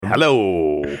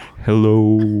Hello.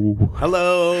 Hello.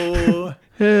 Hello.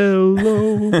 Hello.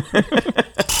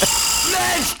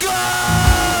 Let's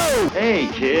go! Hey,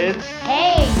 kids.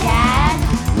 Hey, Dad.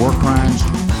 War crimes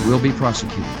will be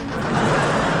prosecuted. Does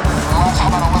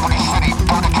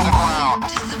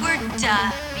the word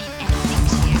duh mean anything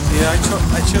to you? Yeah,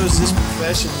 I chose this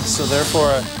profession, so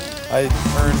therefore I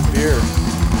earned beer.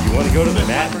 You want to go to the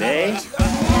matinee?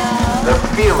 The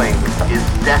feeling is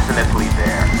definitely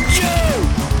there. You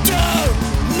don't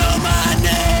know my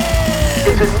name!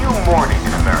 It's a new morning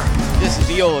in America. This is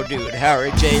the old dude,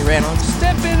 Howard J. Reynolds.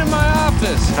 Step into my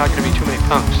office. Not going to be too many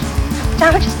punks.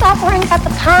 Don't you stop worrying about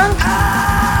the punk?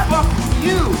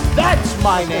 You! That's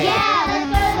my name! Yeah, let's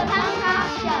go to the punk rock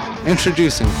show.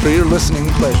 Introducing for your listening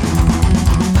pleasure.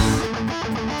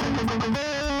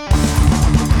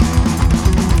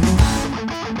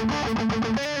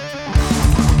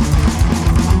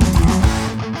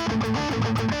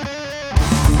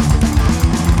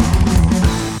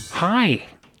 Hi.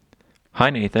 Hi,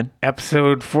 Nathan.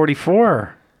 Episode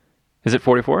 44. Is it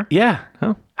 44? Yeah.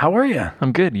 Oh, How are you?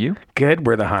 I'm good. You? Good.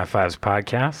 We're the High Fives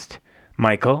Podcast.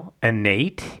 Michael and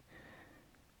Nate.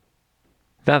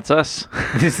 That's us.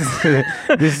 This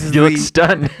is You look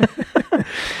stunned.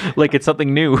 Like it's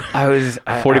something new.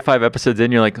 I 45 episodes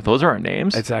in, you're like, those are our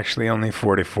names? It's actually only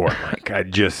 44, Mike. I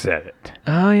just said it.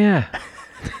 Oh, yeah.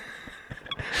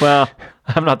 Well,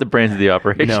 I'm not the brains of the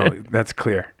operation. No, that's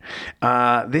clear.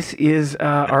 This is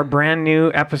our brand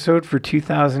new episode for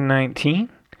 2019.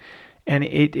 And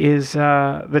it is,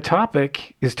 the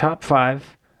topic is top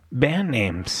 5 band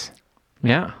names.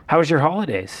 Yeah. How was your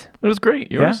holidays? It was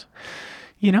great. Yours?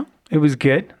 You know, it was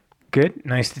good. Good.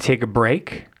 Nice to take a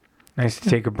break.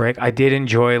 I did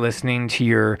enjoy listening to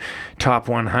your top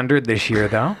 100 this year,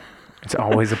 though. It's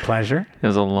always a pleasure. It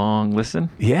was a long listen.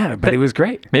 Yeah, but it was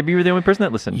great. Maybe you were the only person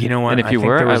that listened. You know what? And if I you think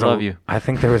were, there I was love you. I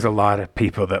think there was a lot of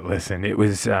people that listened. It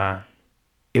was a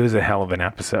hell of an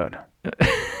episode.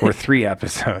 Or 3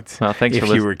 episodes. Well, thanks if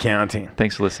for you were counting.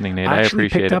 Thanks for listening, Nate. I I actually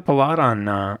appreciate picked it. up a lot on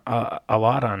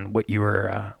what you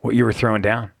were throwing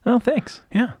down. Oh, thanks.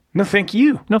 Yeah. No, thank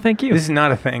you. No, thank you. This is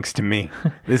not a thanks to me.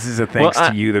 This is a thanks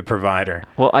to you, the provider.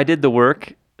 Well, I did the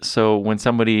work, so when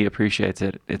somebody appreciates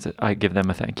it, I give them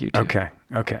a thank you too. Okay.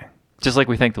 Just like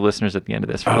we thank the listeners at the end of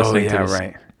this for Oh, listening yeah, to this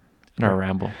right. in our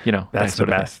ramble. You know, That's that the sort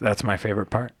of thing. best. That's my favorite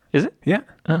part. Is it? Yeah.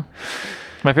 Oh,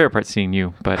 my favorite part's seeing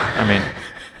you, but I mean,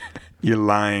 You're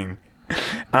lying.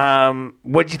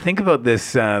 What'd you think about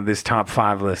this top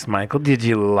 5 list, Michael? Did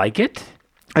you like it?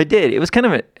 I did. It was kind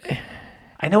of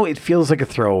I know it feels like a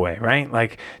throwaway, right?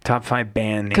 Like top 5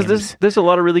 band names. because there's a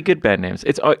lot of really good band names.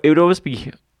 It would always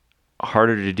be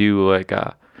harder to do like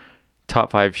top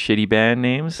 5 shitty band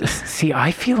names. See, I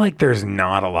feel like there's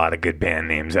not a lot of good band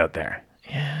names out there.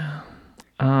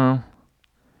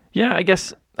 Yeah, I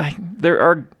guess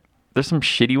there's some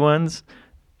shitty ones,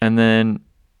 and then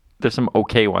there's some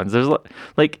okay ones. There's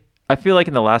like I feel like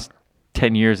in the last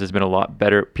 10 years there's been a lot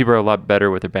better. People are a lot better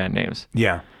with their band names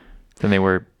Yeah. than they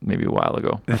were maybe a while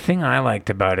ago. The thing I liked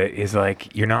about it is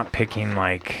like you're not picking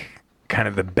like kind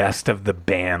of the best of the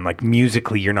band. Like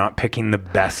musically, you're not picking the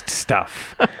best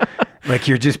stuff. Like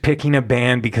you're just picking a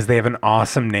band because they have an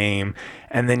awesome name,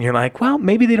 and then you're like, well,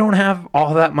 maybe they don't have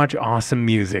all that much awesome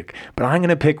music, but I'm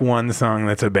gonna pick one song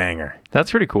that's a banger. That's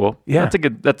pretty cool. Yeah.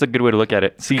 That's a good way to look at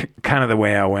it. See, Kind of the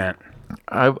way I went.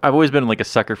 I've always been like a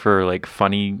sucker for like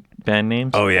funny band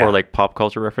names. Oh, yeah. Or like pop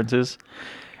culture references,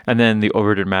 and then the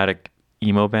overdramatic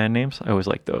emo band names. I always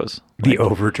like those. The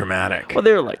over dramatic. Well,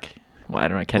 they're like, well, I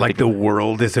don't know. I can't Like think the of,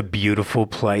 world is a beautiful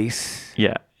place.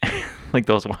 yeah, like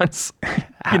those ones.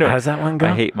 How does that one go?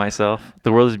 I hate myself.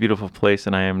 The world is a beautiful place,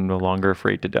 and I am no longer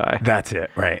afraid to die. That's it,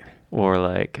 right? Or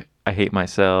like, I hate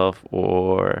myself.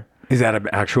 Or Is that an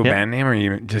actual Yeah. band name, or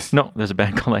you just no, there's a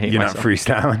band called I Hate you're Myself. not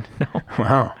freestyling? No.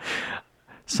 Wow.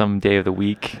 Some day of the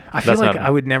week. I feel like not-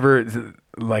 I would never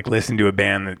like listen to a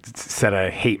band that said I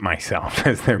hate myself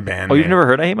as their band Oh, name. you've never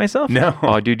heard I Hate Myself? No.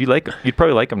 Oh, dude, you'd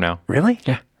probably like them now. Really?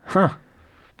 Yeah. Huh.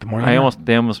 The more you know.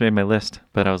 They almost made my list,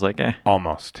 but I was like,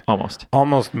 Almost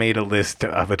made a list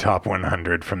of a top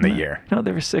 100 from the year. No,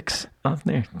 there were 6 on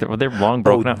there. They're long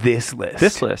broken up. this list.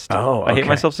 This list. Oh, I Hate okay.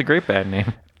 Myself's a great band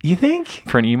name. You think?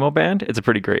 For an emo band, it's a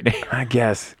pretty great name. I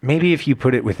guess. Maybe if you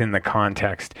put it within the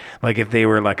context. Like if they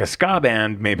were like a ska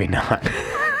band, maybe not.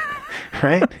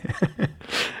 Right?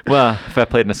 Well, if I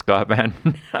played in a ska band,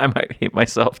 I might hate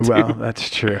myself too. Well, that's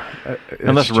true. That's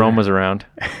Unless true. Rome was around.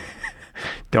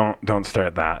 Don't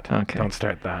start that. Okay. Don't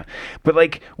start that. But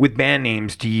like with band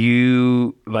names, do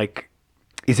you like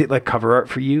is it like cover art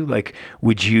for you? Like,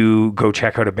 would you go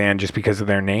check out a band just because of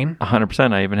their name?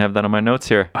 100%. I even have that on my notes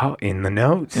here. Oh, in the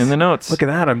notes. In the notes. Look at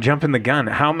that. I'm jumping the gun.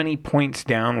 How many points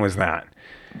down was that?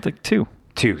 Like 2.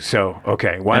 2. So,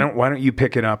 okay. Why don't you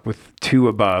pick it up with 2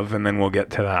 above, and then we'll get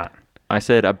to that. I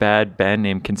said a bad band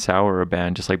name can sour a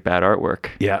band, just like bad artwork.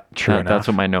 Yeah, true enough. That's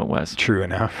what my note was. True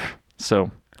enough.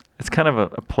 So it's kind of a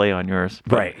play on yours.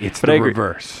 But, Right. It's but the I agree.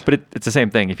 reverse. But it's the same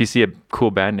thing. If you see a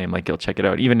cool band name, like you'll check it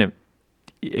out, even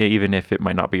if it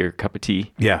might not be your cup of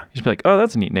tea. Yeah. You just be like, oh,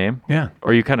 that's a neat name. Yeah.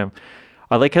 Or you kind of,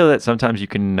 I like how that sometimes you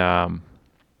can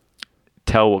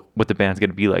tell what the band's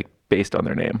going to be like based on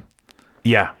their name.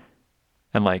 Yeah.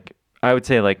 And like, I would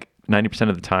say like 90%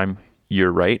 of the time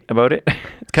you're right about it.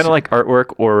 It's kind of like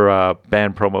artwork or a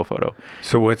band promo photo.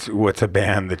 So what's a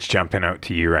band that's jumping out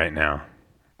to you right now?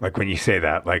 Like when you say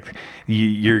that, like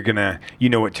you're gonna, you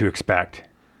know what to expect.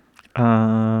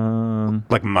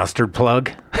 Like Mustard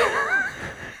Plug,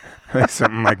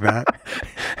 something like that.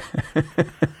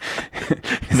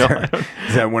 No,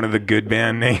 Is that one of the good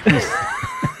band names?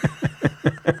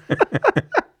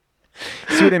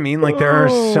 See what I mean? Like there are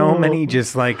so many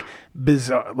just like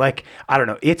bizarre, like I don't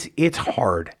know. It's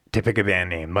hard to pick a band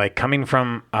name. Like coming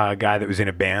from a guy that was in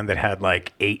a band that had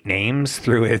like 8 names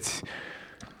through its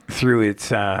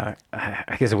I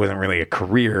guess it wasn't really a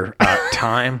career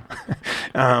time.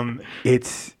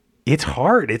 It's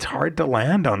hard. It's hard to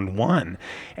land on one.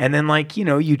 And then like, you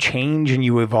know, you change and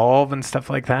you evolve and stuff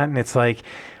like that. And it's like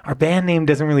our band name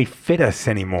doesn't really fit us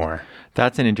anymore.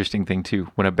 that's an interesting thing too.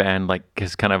 When a band like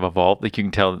has kind of evolved, like you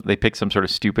can tell they pick some sort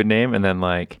of stupid name and then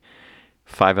like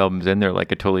 5 albums in, they're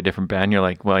like a totally different band. You're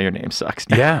like, well, your name sucks.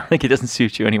 Yeah. Like it doesn't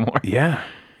suit you anymore. Yeah.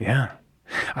 Yeah.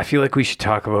 I feel like we should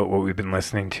talk about what we've been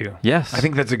listening to. Yes. I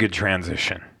think that's a good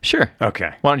transition. Sure.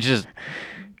 Okay. Why don't you just,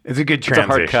 It's a good a transition.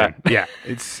 hard cut. Yeah.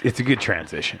 It's a good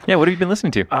transition. yeah, what have you been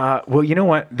listening to? Well, you know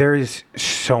what? There is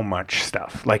so much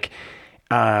stuff. Like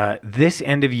this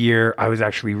end of year, I was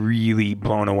actually really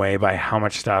blown away by how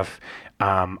much stuff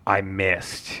I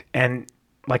missed. And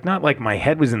like, not like my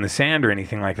head was in the sand or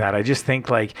anything like that. I just think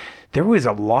like there was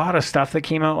a lot of stuff that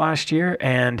came out last year.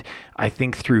 And I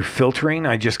think through filtering,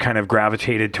 I just kind of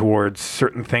gravitated towards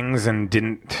certain things and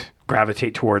didn't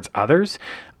gravitate towards others.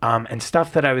 And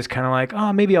stuff that I was kind of like,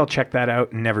 oh, maybe I'll check that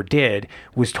out and never did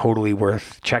was totally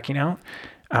worth checking out.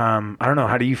 I don't know.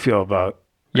 How do you feel about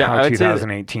how I would say that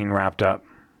 2018 wrapped up?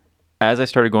 as I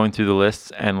started going through the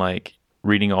lists and like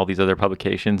reading all these other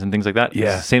publications and things like that,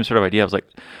 Yeah. it's the same sort of idea. I was like,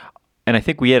 and I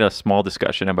think we had a small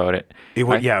discussion about it. It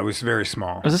was very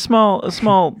small. It was a small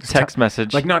text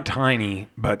message. Like not tiny,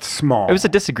 but small. It was a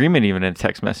disagreement even in a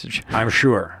text message I'm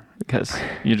sure. because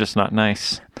you're just not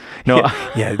nice. No,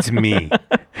 Yeah, it's me.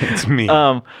 It's me.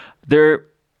 there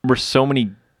were so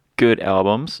many good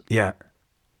albums Yeah.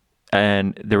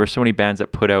 and there were so many bands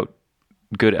that put out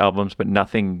good albums, but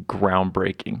nothing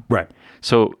groundbreaking. Right.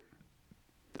 So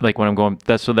like when I'm going,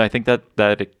 I think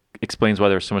that explains why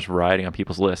there's so much variety on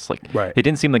people's lists. Like Right. it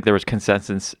didn't seem like there was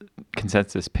consensus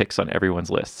picks on everyone's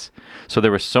lists. So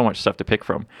there was so much stuff to pick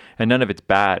from and none of it's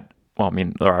bad. Well, I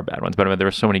mean, there are bad ones, but I mean, there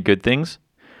were so many good things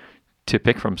to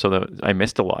pick from. So that I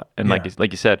missed a lot. And Yeah.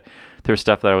 like you said, there was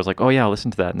stuff that I was like, oh yeah, I'll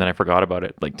listen to that. And then I forgot about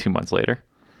it like 2 months later.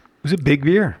 It was a big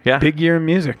year. Yeah. Big year in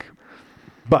music.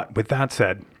 But with that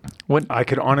said, What? I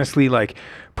could honestly like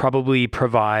probably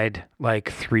provide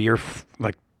like 3 or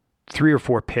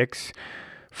 4 picks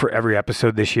for every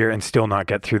episode this year and still not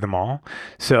get through them all.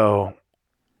 So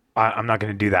I'm not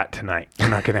going to do that tonight. We're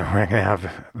going to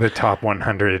have the top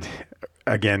 100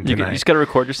 again You tonight. just got to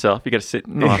record yourself. You got to sit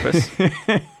in the office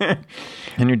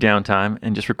in your downtime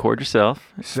and just record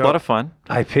yourself. It's So- a lot of fun.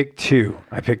 I picked two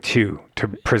to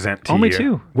present to Only you.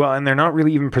 2? Well, and they're not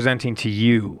really even presenting to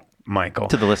you, Michael.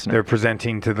 To the listener. They're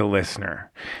presenting to the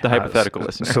listener. The hypothetical so-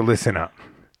 listener. So listen up.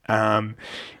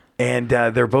 And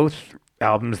they're both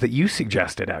albums that you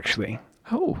suggested, actually.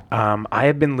 Oh. I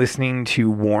have been listening to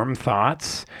Warm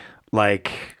Thoughts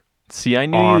like See, I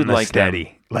knew on you'd the like steady,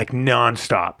 them. like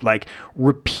nonstop, like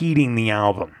repeating the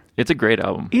album. It's a great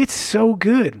album. It's so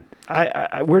good.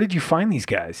 I where did you find these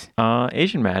guys?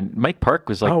 Asian Man. Mike Park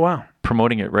was like Oh, wow.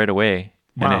 promoting it right away.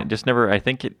 Wow. And it just never, I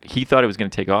think he thought it was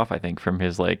going to take off, I think, from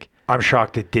his like, I'm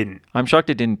shocked it didn't. I'm shocked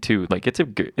it didn't too. Like it's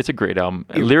a great album.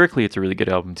 Lyrically, it's a really good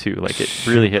album too. Like it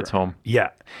really hits home. Yeah.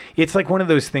 It's like one of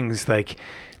those things like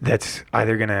that's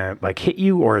either going to like hit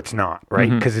you or it's not, right?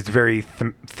 Mm-hmm. Because it's very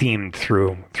themed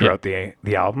throughout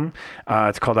the album.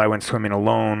 It's called I Went Swimming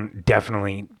Alone.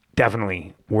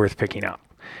 Definitely worth picking up.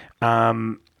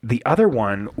 The other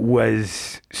one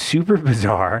was super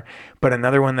bizarre, but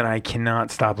another one that I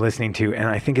cannot stop listening to. And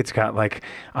I think it's got like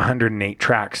 108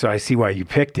 tracks. So I see why you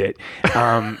picked it.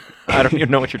 I don't even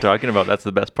know what you're talking about. That's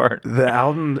the best part. The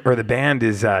album or the band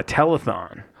is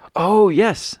Telethon, Oh,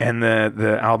 yes. and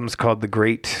the album's called The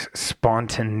Great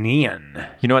Spontanean.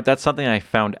 You know what? That's something I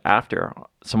found after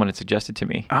someone had suggested to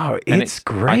me. Oh, And it's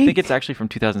great. I think it's actually from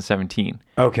 2017.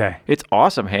 Okay. It's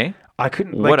awesome, hey? I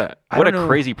couldn't. What like, I a don't know.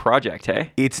 crazy project,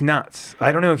 hey? It's nuts.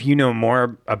 I don't know if you know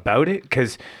more about it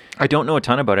because I don't know a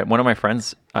ton about it. One of my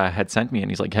friends had sent me,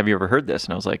 and he's like, "Have you ever heard this?"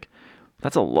 And I was like,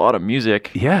 "That's a lot of music."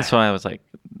 Yeah. So I was like,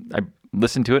 I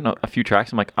listened to it, and a few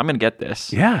tracks. I'm like, I'm gonna get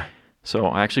this. yeah, So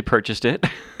I actually purchased it.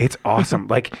 it's awesome.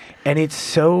 Like, and it's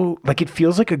so like it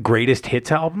feels like a greatest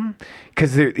hits album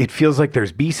because it feels like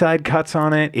there's B-side cuts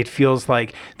on it. It feels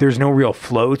like there's no real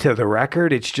flow to the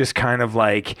record. It's just kind of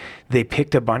like they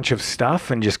picked a bunch of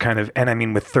stuff and just kind of, and I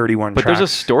mean with 31 But tracks. there's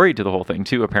a story to the whole thing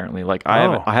too. Apparently, like I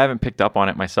Oh. haven't picked up on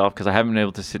it myself because I haven't been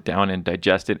able to sit down and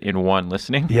digest it in one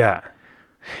listening. Yeah.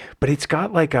 But it's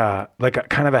got like a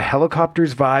kind of a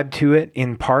helicopters vibe to it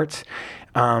in parts.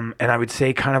 And I would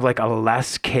say kind of like a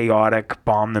less chaotic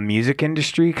bomb the music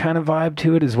industry kind of vibe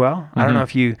to it as well. I don't know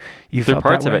if you felt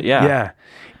parts that of way. it, yeah. Yeah.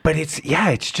 But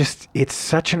it's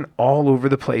such an all over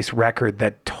the place record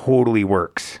that totally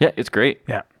works. Yeah, it's great.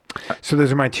 Yeah. So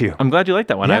those are my two. I'm glad you liked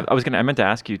that one. Yeah. I meant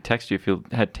to text you if you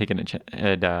had taken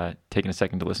a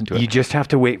second to listen to it. You just have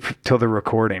to wait till the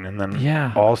recording and then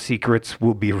Yeah. all secrets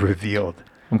will be revealed.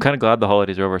 I'm kind of glad the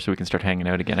holidays are over so we can start hanging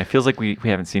out again. It feels like we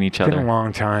haven't seen each It's been other. a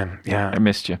long time. Yeah. I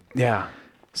missed you. Yeah.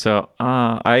 So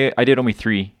I did only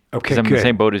 3. Okay, Because I'm in the good.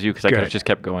 same boat as you because I could have Good. just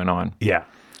kept going on. Yeah.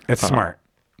 That's smart.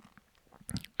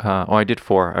 I did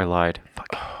 4. I lied.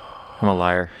 Fuck. I'm a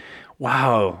liar.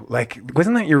 Wow. Like,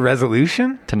 wasn't that your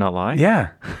resolution? To not lie?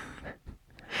 Yeah.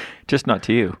 Just not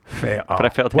to you. But I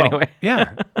failed anyway.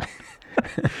 Yeah.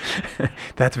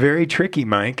 That's very tricky,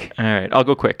 Mike. All right. I'll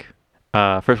go quick.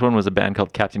 First one was a band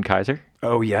called Captain Kaiser.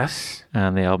 Oh, yes.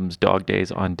 And the album's Dog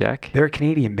Days on Deck. They're a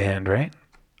Canadian band, right?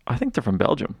 I think they're from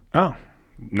Belgium. Oh,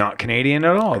 not Canadian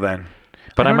at all then.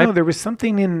 But I I don't might- know. There was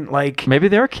something in like, Maybe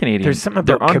they are Canadian. there's something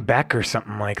They're about on- Quebec or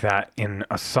something like that in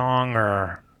a song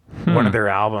or one of their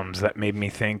albums that made me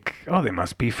think, oh, they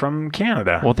must be from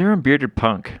Canada. Well, they're in Bearded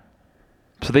Punk.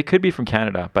 So they could be from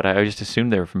Canada, but I just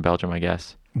assumed they were from Belgium, I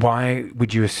guess. Why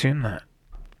would you assume that?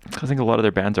 I think a lot of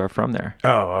their bands are from there.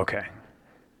 Oh, okay.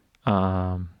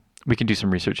 We can do some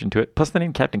research into it. Plus, the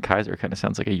name Captain Kaiser kind of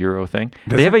sounds like a Euro thing.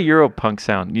 Does They it? have a Euro punk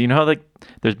sound. You know how like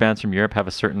there's bands from Europe have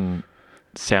a certain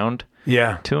sound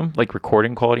Yeah. to them, like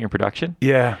recording quality and production.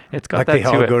 Yeah. It's got like that they to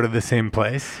all it. go to the same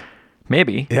place.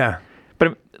 Maybe. Yeah.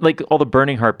 But like all the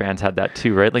Burning Heart bands had that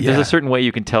too, right? Like there's Yeah. a certain way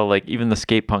you can tell, like even the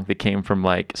skate punk that came from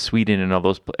like Sweden and all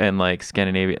those and like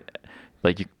Scandinavia,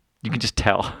 like you can just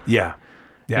tell. Yeah.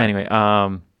 Yeah. Anyway,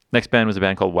 next band was a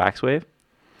band called Waxwave.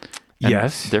 And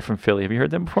Yes. they're from Philly. Have you heard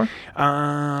them before?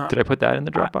 Did I put that in the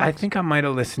Dropbox? I think I might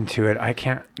have listened to it. I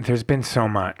can't. There's been so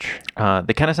much.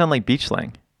 They kind of sound like Beach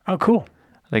Slang. Oh, cool.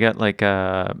 They got like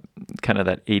kind of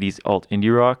that 80s alt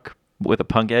indie rock with a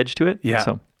punk edge to it. Yeah.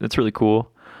 So that's really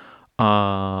cool.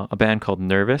 A band called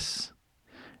Nervous,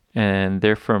 and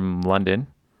they're from London,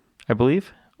 I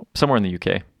believe, somewhere in the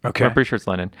UK. Okay. I'm pretty sure it's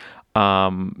London.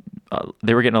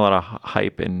 They were getting a lot of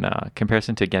hype in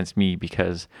comparison to Against Me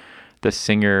because the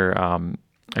singer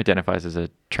identifies as a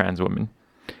trans woman.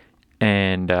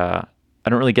 And I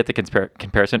don't really get the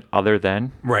comparison other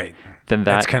than Right. that.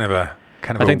 That's kind of a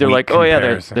I think they're weak like, oh yeah,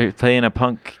 comparison. they're playing a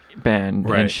punk band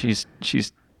Right. and she's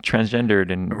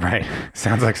transgendered, and Right.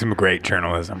 Sounds like some great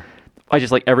journalism. I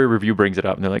just like every review brings it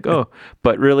up and they're like, oh,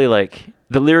 but really like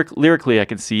the lyrically I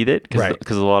can see that because Right.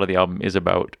 a lot of the album is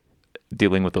about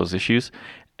dealing with those issues.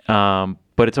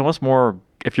 But it's almost more,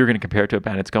 if you're going to compare it to a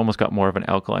band, it's almost got more of an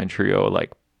Alkaline Trio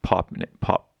like pop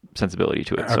sensibility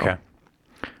to it. Okay.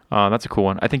 So that's a cool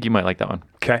one. I think you might like that one.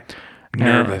 Okay.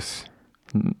 Nervous.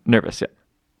 Nervous, yeah.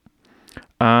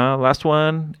 Last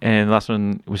one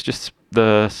was just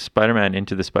the Spider-Man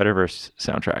Into the Spider-Verse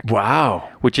soundtrack, Wow.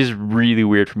 which is really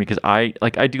weird for me because I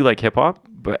do like hip hop,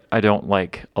 but I don't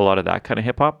like a lot of that kind of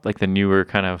hip hop, like the newer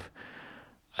kind of,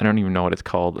 I don't even know what it's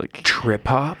called. Like Trip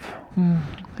hop.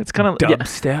 it's kind of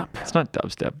Dubstep. It's not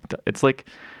dubstep. It's like,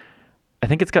 I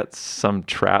think it's got some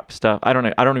trap stuff. I don't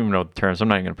know. I don't even know the terms. I'm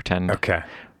not even gonna pretend. Okay.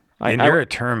 I- And I- you're a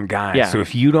term guy. Yeah. So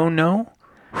if you don't know,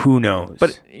 who knows?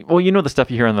 But well, you know the stuff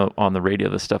you hear on the radio,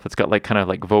 the stuff that's got like kind of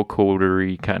like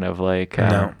vocodery kind of like.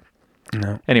 No.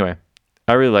 Anyway,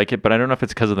 I really like it, but I don't know if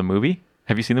it's because of the movie.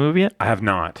 Have you seen the movie yet? I have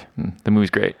not. The movie's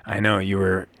great. I know you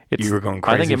were going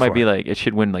crazy. I think it might for be like it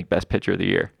should win like Best Picture of the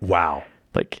Year. Wow.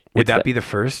 Like Would it's that be the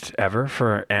first ever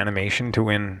for animation to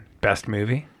win Best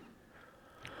Movie?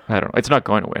 I don't know. It's not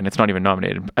going to win. It's not even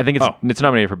nominated. I think it's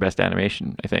nominated for best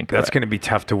animation. I think That's going to be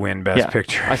tough to win Best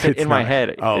Picture. I said It's in my not-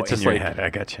 head. Oh, it's in just your like head. I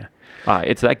gotcha.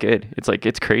 it's that good. It's like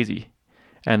it's crazy,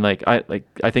 and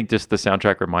I think just the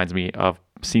soundtrack reminds me of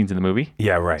scenes in the movie.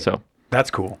 Yeah, right. So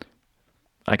that's cool.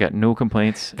 I got no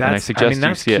complaints, and I That's suggest you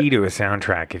that's see key it. to a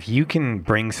soundtrack. If you can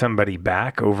bring somebody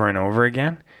back over and over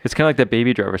again, It's kind of like that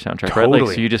Baby Driver soundtrack, right? Like,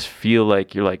 Totally. so you just feel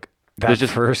like you're like that there's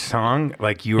just first song,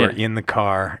 like you are Yeah. in the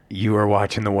car, you are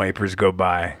watching the wipers go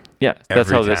by. yeah.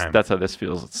 That's every how time. that's how this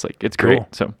feels. It's like it's Cool.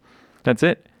 great. So that's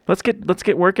it. Let's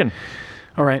get working.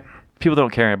 All right. People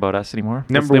don't care about us anymore.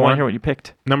 Number They want one. to hear what you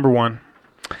picked. Number one.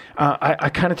 I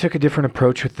kind of took a different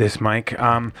approach with this, Mike.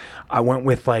 I went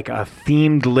with like a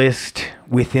themed list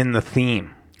within the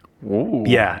theme. Whoa.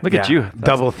 Yeah. Look at you. That's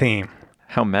Double theme.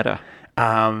 how meta.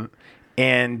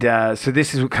 And so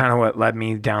this is kind of what led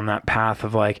me down that path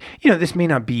of like, this may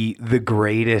not be the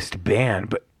greatest band,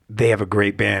 but they have a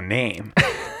great band name.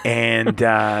 And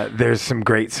there's some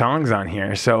great songs on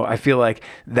here. So I feel like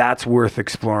that's worth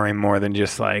exploring more than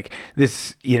just like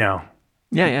this, Yeah,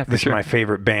 for this sure. is my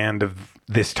favorite band of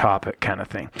this topic kind of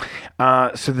thing.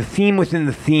 So the theme within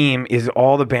the theme is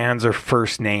all the bands are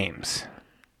first names.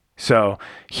 So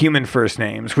human first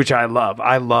names, which I love.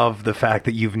 I love the fact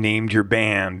that you've named your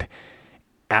band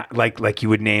like you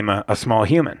would name a small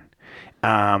human.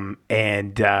 And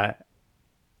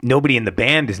nobody in the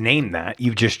band is named that.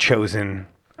 You've just chosen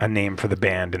a name for the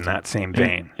band in that same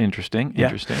vein. Interesting. Yeah.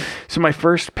 Interesting. So my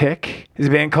first pick is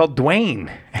a band called Dwayne.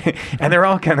 And they're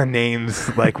all kind of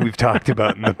names like we've talked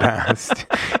about in the past.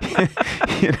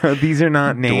 These are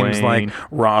not names Dwayne. like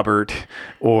Robert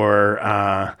or,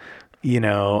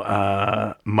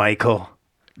 Michael,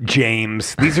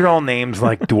 James. These are all names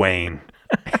like Dwayne.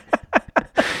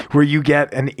 Where you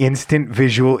get an instant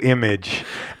visual image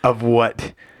of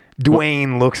what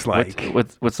Dwayne looks like.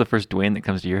 What's the first Dwayne that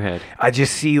comes to your head? I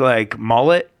just see like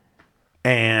mullet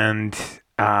and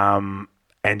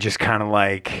just kind of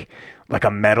like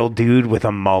a metal dude with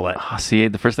a mullet. Oh, see,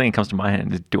 the first thing that comes to my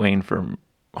head is Dwayne from.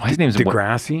 Oh, his name's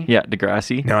Degrassi? Yeah,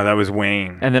 Degrassi. No, that was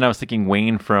Wayne. And then I was thinking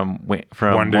Wayne from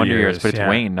Wonder Years, but it's yeah.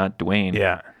 Wayne, not Dwayne.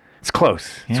 Yeah. It's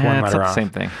close. It's Yeah, one it's letter not the off. same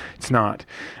thing. It's not.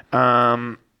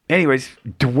 Anyways,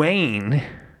 Dwayne,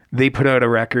 they put out a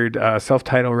record,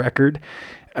 self-titled record.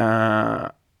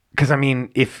 Because, I mean,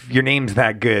 if your name's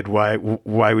that good, why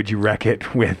would you wreck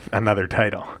it with another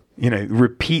title?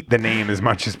 Repeat the name as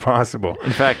much as possible.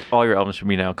 In fact, all your albums should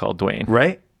be now called Dwayne.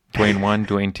 Right? Dwayne 1,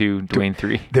 Dwayne 2, Dwayne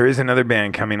 3. There is another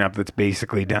band coming up that's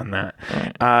basically done that.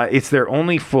 It's their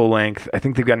only full length. I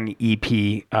think they've got an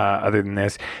EP other than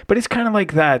this, but it's kind of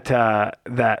like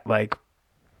that like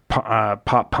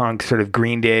pop punk sort of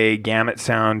Green Day Gamut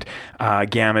sound.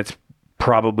 Gamut's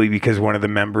probably because one of the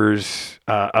members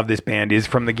of this band is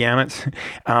from the Gamuts,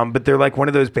 but they're like one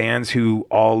of those bands who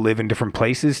all live in different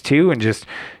places too, and just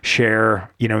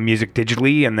share music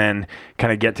digitally, and then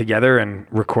kind of get together and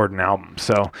record an album.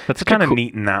 So That's it's such a kind of cool-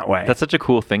 neat in that way. That's such a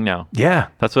cool thing now. Yeah.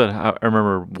 That's what I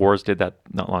remember. Wars did that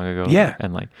not long ago. Yeah.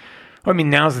 And like, I mean,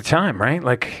 now's the time, right?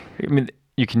 Like, I mean,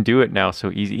 you can do it now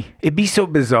so easy. it'd be so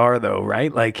bizarre though,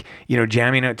 right? Like,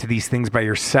 jamming out to these things by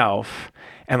yourself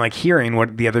and like hearing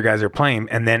what the other guys are playing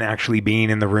and then actually being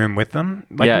in the room with them.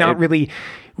 Like, Yeah, not really.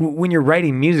 When you're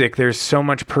writing music, there's so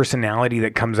much personality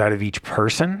that comes out of each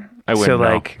person. I wouldn't so know.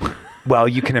 like, well,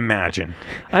 you can imagine.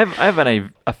 I have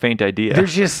a faint idea.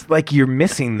 There's just like you're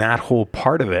missing that whole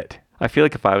part of it. I feel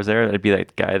like if I was there, I'd be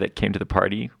like the guy that came to the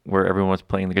party where everyone was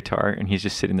playing the guitar and he's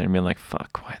just sitting there and being like,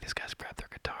 fuck, why these guys grab their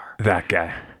guitar? That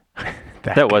guy.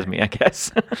 That was me, I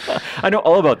guess. I know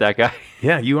all about that guy.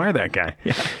 Yeah, you are that guy.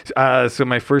 Yeah. So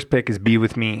my first pick is "Be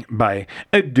With Me" by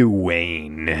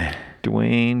Dwayne.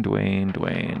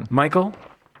 Dwayne. Michael,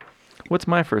 What's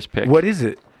my first pick? what is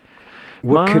it?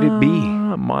 What could it be?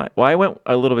 Well, I went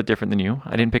a little bit different than you.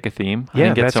 I didn't pick a theme. I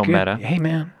didn't get that's so good. meta. Hey,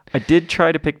 man. I did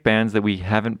try to pick bands that we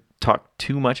haven't talked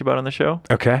too much about on the show.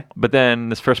 Okay. But then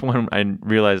this first one, I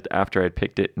realized after I'd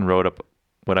picked it and wrote up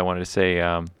what I wanted to say,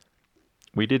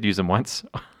 we did use them once.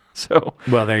 So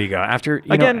Well, there you go. After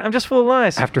I'm just full of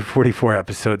lies. after 44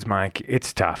 episodes, Mike,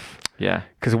 it's tough. Yeah,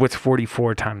 Because what's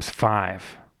 44 times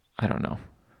 5? I don't know.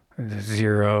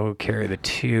 0, carry the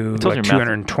 2, told like you math-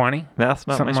 220? That's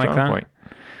not Something my like strong that? point.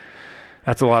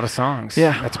 That's a lot of songs.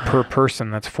 Yeah. That's per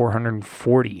person. That's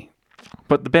 440.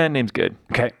 But the band name's good.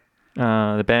 Okay.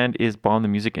 The band is Bomb the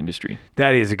Music Industry.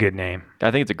 That is a good name.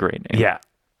 I think it's a great name. Yeah.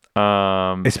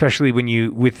 Especially when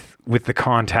you with the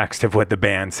context of what the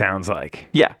band sounds like.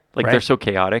 Yeah, like Right? they're so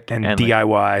chaotic And like,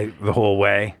 DIY the whole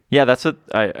way. yeah, that's what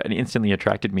it instantly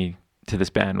attracted me to this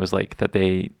band was like that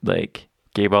they like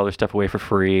gave all their stuff away for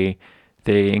free.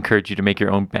 they encourage you to make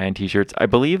your own band T-shirts. I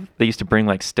believe they used to bring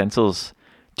like stencils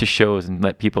to shows and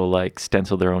let people like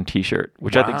stencil their own T-shirt,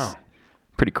 which I think is Wow.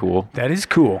 pretty cool. That is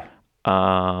cool.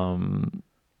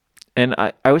 And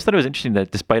I always thought it was interesting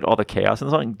that despite all the chaos in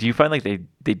the song, do you find like they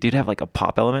did have like a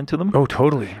pop element to them? Oh,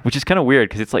 totally. Which is kind of weird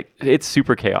because it's like it's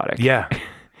super chaotic. Yeah.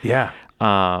 Yeah.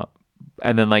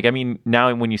 And then like I mean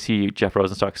now when you see Jeff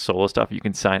Rosenstock's solo stuff, you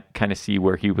can kind of see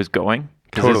where he was going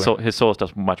because Totally. his solo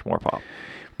stuff's much more pop.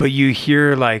 But you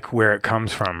hear like where it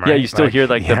comes from, right? Yeah, you still hear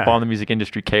like the yeah. bomb the music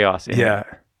industry chaos in Yeah. it,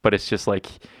 but it's just like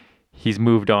he's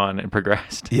moved on and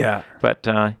progressed. Yeah. But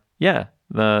yeah,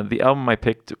 the album I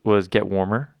picked was Get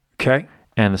Warmer, Okay.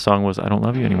 and the song was I Don't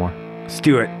Love You Anymore. Let's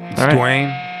do it. It's All right.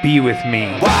 Dwayne. Be with me.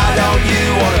 Why don't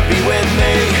you wanna be with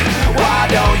me? Why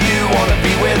don't you wanna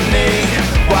be with me?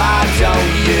 Why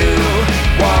don't you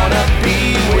wanna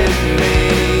be with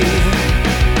me?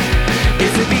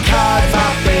 Is it because my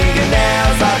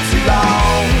fingernails are too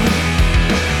long?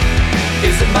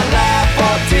 Is it my laugh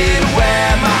or did I wear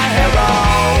my hair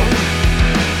on?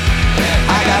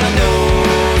 I gotta know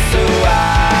so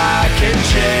I can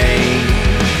change.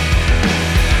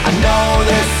 I know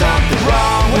there's something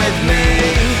wrong with me.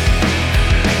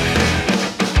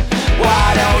 Why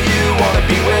don't you wanna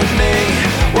be with me?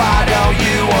 Why don't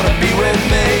you wanna be with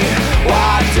me?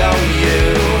 Why don't you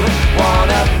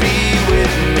wanna be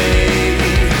with me?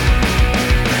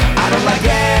 I don't like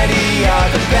any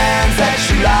other bands that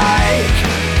you like.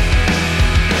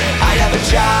 I have a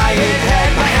giant head,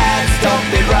 my hands don't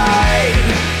fit right.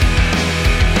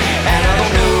 And I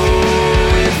don't know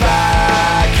if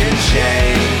I can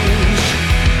change.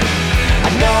 I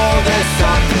know there's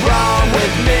something wrong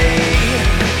with me.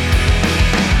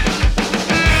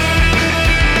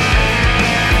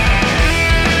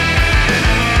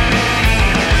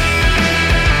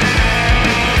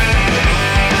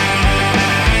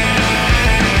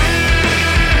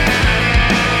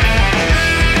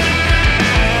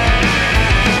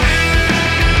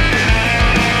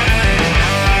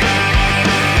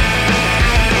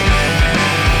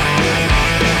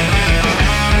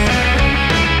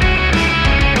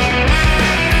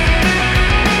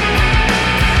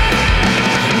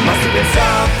 Must have been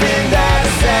something that I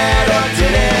said or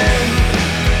didn't.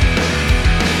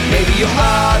 Maybe your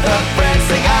other friends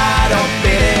think I don't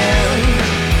fit in.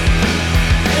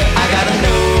 I gotta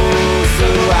know so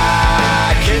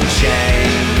I can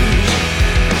change.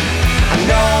 I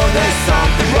know there's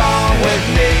something wrong with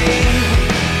me.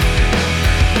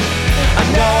 I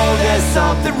know there's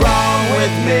something wrong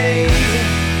with me.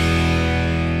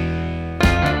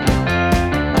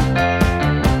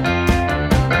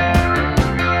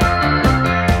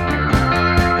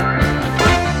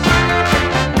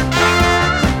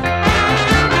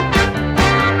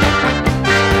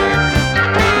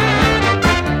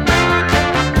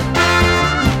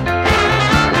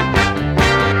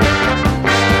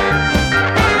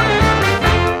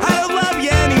 I don't love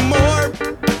you anymore.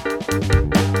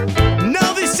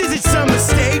 No, this isn't some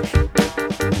mistake.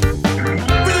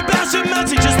 For the past few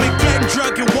months, I just been getting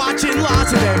drunk and watching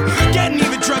lots of them. Getting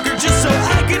even drunker just so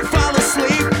I can fall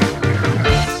asleep.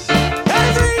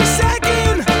 Every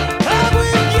second I'm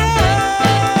with you,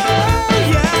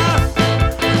 yeah.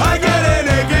 I get an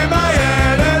ache in my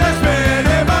head and I spin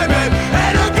in my bed.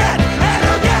 And again, and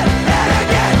again, and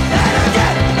again, and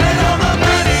again. And all the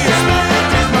money is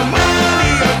spent is my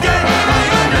money again. I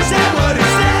understand what it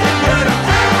said when I'm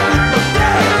out with my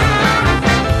friends.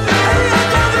 And the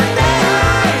end of the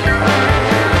night,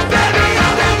 baby, I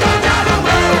will go down the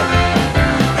road.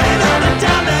 And all the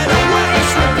time that I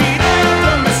waste repeating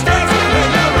the mistakes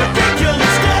and the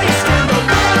ridiculous taste and the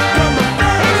look on my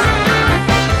face.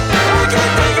 I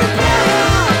can't take it back.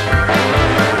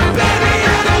 Baby,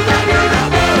 I don't love you no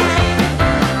more.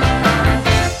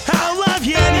 I don't love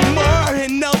you anymore,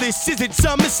 and no, this isn't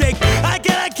some mistake. I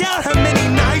cannot count how many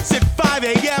nights at 5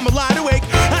 a.m. I lie awake.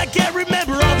 I can't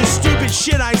remember all the stupid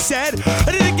shit I said.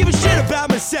 I didn't give a shit about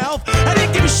myself. I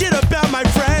didn't give a shit about my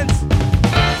friends.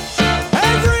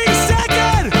 Every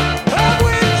second I'm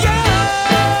with you,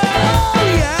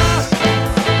 yeah.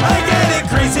 I get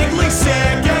increasingly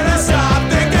sick and I stop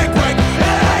thinking quick.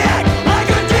 And I act like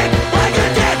a dick, like a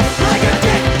dick, like a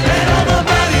dick. And all the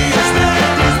money I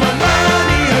spent is my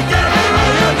money again. I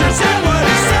understand what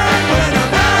he said when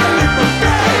I'm out with my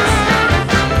friends.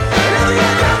 And at the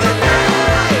end of the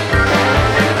night,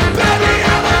 baby,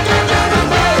 I'm a good down the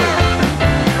road.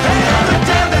 And all the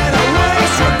time that I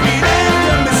waste repeating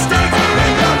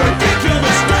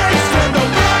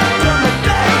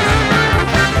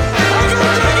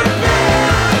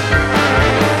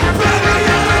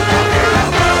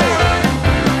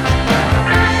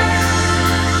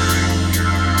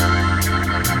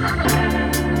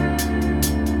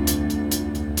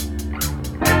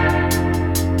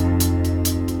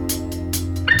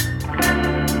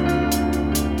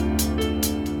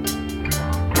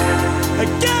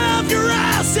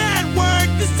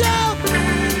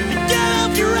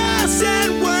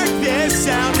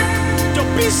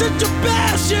such a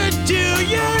bastard to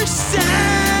yourself.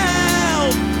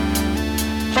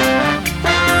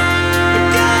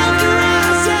 Get off your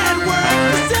ass and work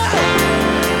this out.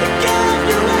 Get off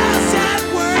your ass and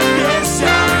work this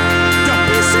out. Don't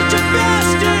be such a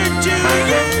bastard to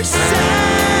yourself.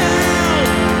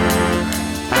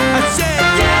 I said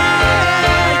yeah,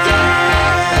 yeah,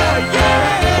 yeah.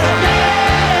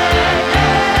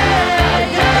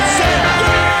 I said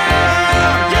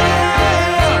yeah, yeah, yeah.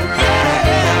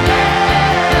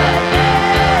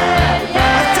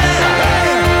 I said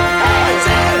hey, I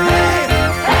said hey,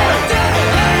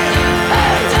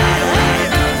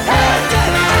 I said hey, I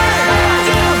said hey, I said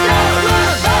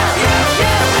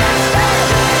hey.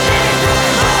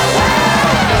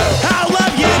 I don't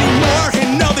love you anymore, and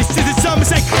no, this isn't some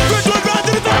mistake. First one run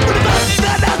to the top, but about to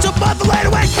that now, so month later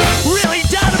away. Really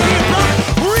down to be a punk,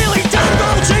 really down to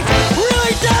roll chicks,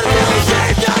 really down to feel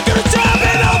ashamed. Not gonna stop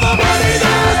it, all the money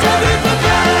that I was looking for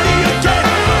vanity again.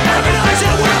 Having eyes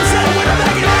on what I'm saying when I'm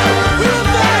backing out. We were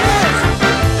fans,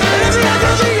 and it's the end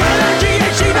of the energy,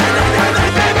 and she made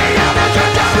that baby, I'm a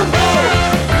good down to roll.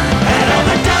 And all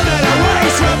the time that I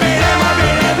waste from it, and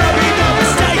I made no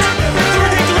mistakes. The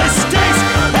ridiculous stakes,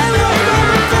 and look on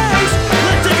my face.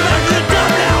 Let's take it back to the top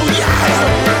now, yeah.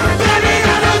 Baby,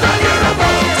 I don't love you no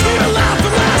more. Scream it loud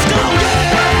for last, oh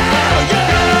yeah, yeah,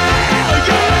 yeah.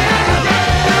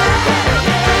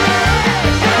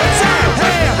 Let's say,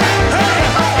 hey, hey, hey,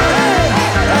 hey.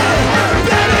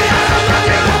 Baby, I don't love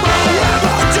you no more. One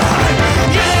more time,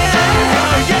 yeah,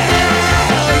 yeah, yeah.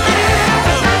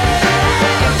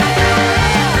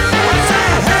 Let's say,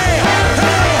 hey, hey, hey,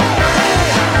 hey.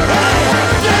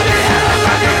 Baby, I don't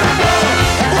love you no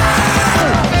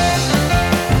more.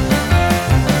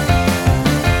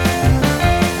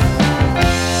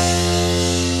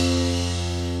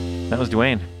 That was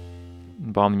Dwayne.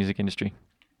 Bomb the music industry.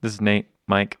 This is Nate.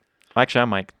 Mike. Actually, I'm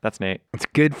Mike. That's Nate. It's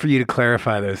good for you to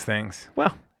clarify those things,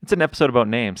 Well, it's an episode about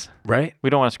names. right? We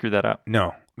don't want to screw that up.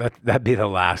 No, that'd be the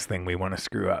last thing we want to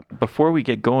screw up. Before we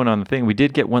get going on the thing, we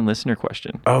did get one listener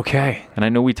question. Okay. And I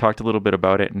know we talked a little bit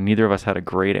about it, and neither of us had a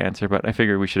great answer, but I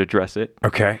figured we should address it.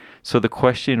 Okay. So the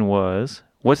question was,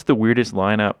 what's the weirdest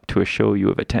lineup to a show you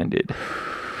have attended?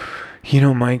 You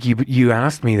know, Mike, you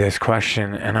asked me this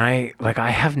question, and I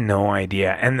have no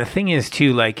idea. And the thing is,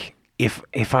 too, like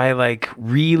if I like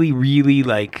really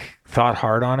like thought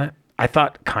hard on it, I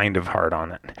thought kind of hard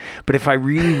on it. But if I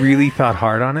really thought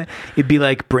hard on it, it'd be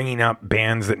like bringing up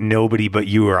bands that nobody but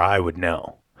you or I would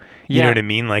know. You know what I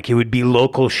mean? Like it would be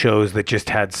local shows that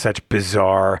just had such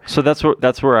bizarre. So that's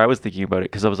where I was thinking about it,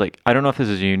 because I was like, I don't know if this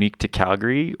is unique to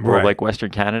Calgary or Right. like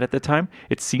Western Canada at the time.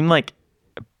 It seemed like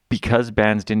because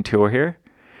bands didn't tour here,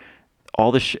 all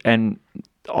the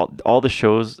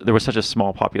shows, there was such a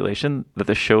small population that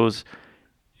the shows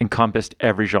encompassed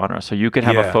every genre. So you could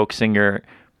have a Yeah. folk singer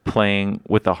playing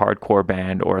with a hardcore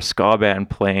band, or a ska band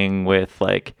playing with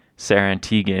like Sarah and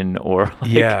Tegan, or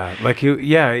like,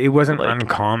 it wasn't like-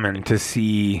 uncommon to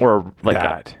see or like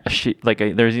that.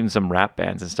 there's even some rap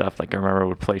bands and stuff. Like I remember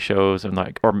would play shows and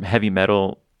like, or heavy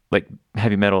metal, like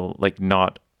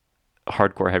not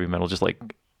hardcore heavy metal, just like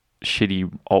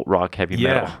shitty alt rock heavy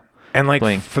metal. And like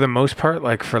playing. for the most part,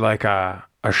 like for like a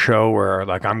show where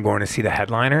like I'm going to see the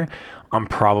headliner, I'm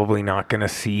probably not going to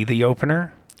see the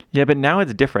opener. Yeah, but now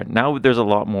it's different. Now there's a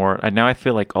lot more. And now I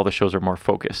feel like all the shows are more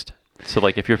focused. So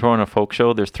like if you're throwing a folk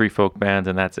show, there's 3 folk bands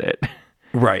and that's it.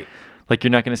 Right. Like you're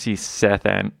not going to see Seth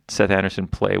Anderson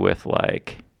play with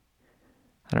like,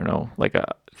 I don't know, like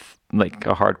a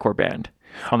hardcore band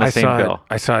on the same bill.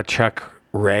 I saw Chuck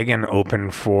Reagan open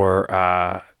for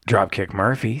Dropkick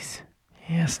Murphys.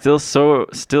 Yeah, still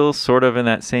sort of in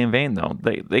that same vein though.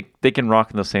 They can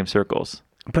rock in those same circles.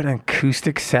 But an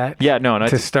acoustic set. Yeah, no,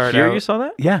 to start here out. you saw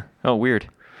that? Yeah. Oh, weird.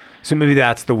 So maybe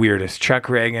that's the weirdest. Chuck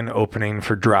Reagan opening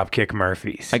for Dropkick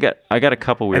Murphys. I got a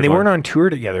couple weird and they ones. weren't on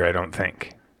tour together, I don't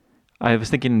think. I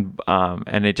was thinking,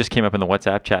 and it just came up in the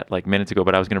WhatsApp chat like minutes ago,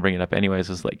 but I was going to bring it up anyways.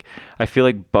 It was like, I feel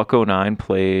like Buck-O-Nine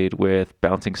played with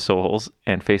Bouncing Souls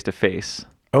and Face to Face.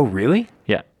 Oh, really?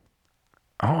 Yeah.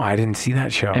 Oh, I didn't see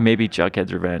that show. And maybe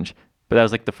Jughead's Revenge. But that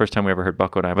was like the first time we ever heard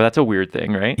Buck-O-Nine. But that's a weird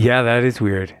thing, right? Yeah, that is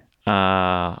weird.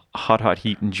 Hot Hot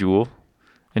Heat and Jewel.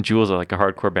 And Jewel's like a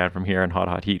hardcore band from here, and Hot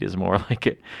Hot Heat is more like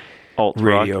it alt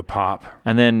Radio rock. pop.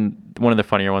 And then one of the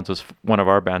funnier ones was one of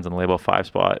our bands on the label, 5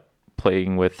 Spot,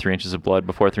 playing with 3 Inches of Blood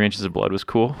before 3 Inches of Blood was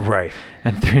cool. Right.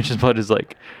 And 3 Inches of Blood is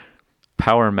like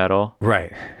power metal.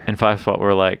 Right. And 5 Spot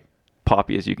were like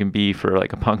poppy as you can be for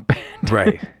like a punk band.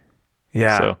 Right.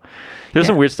 Yeah. So there's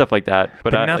some weird stuff like that.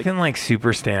 But nothing like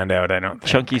super standout, I don't think.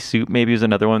 Chunky Soup maybe is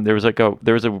another one. There was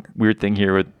a weird thing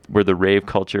here where the rave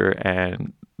culture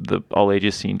and the all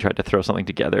ages scene tried to throw something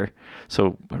together.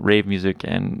 So rave music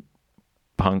and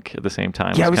punk at the same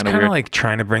time. Yeah, it was kinda kind of weird. like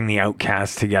trying to bring the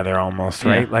Outcasts together almost,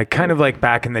 right? Yeah. Like kind of like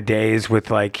back in the days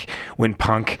with like when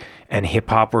punk and hip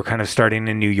hop were kind of starting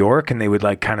in New York and they would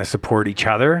like kind of support each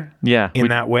other in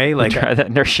that way. We Like, tried that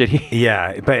and they're shitty.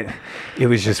 yeah, but it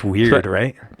was just weird,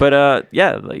 right? But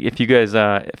yeah, like if you guys,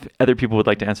 if other people would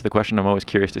like to answer the question, I'm always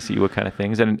curious to see what kind of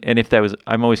things, and if that was,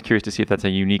 I'm always curious to see if that's a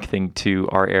unique thing to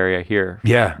our area here.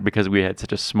 Yeah. because we had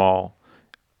such a small,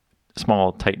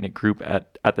 tight knit group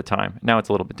at the time. Now it's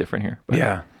a little bit different here. But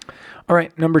Yeah. All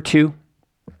right, number 2.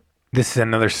 This is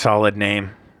another solid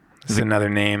name. This is another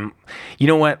name. You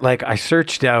know what? Like I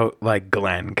searched out like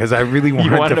Glenn because I really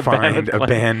wanted wanted to a band find with a Glenn.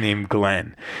 band named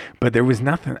Glenn, but there was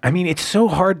nothing. I mean, it's so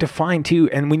hard to find too.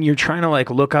 And when you're trying to like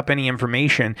look up any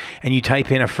information and you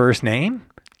type in a first name,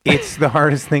 it's the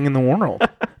hardest thing in the world.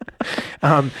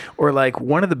 Or like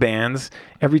one of the bands,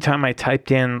 every time I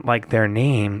typed in like their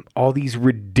name, all these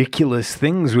ridiculous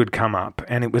things would come up,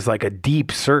 and it was like a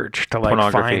deep search to like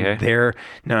Pornography, find hey? their.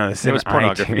 No, this It is was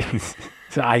pornography. iTunes.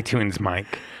 It's iTunes,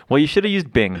 Mike. Well, you should have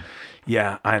used Bing.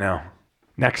 Yeah, I know.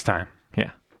 Next time,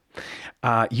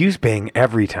 Yeah. use Bing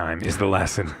every time is the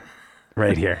lesson,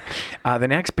 right here. The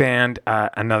next band,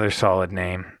 another solid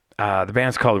name. The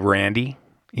band's called Randy.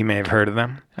 You may have heard of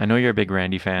them. I know you're a big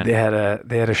Randy fan. They had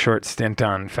a short stint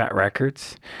on Fat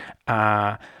Records.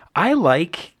 I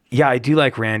do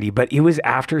like Randy, but it was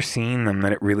after seeing them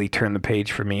that it really turned the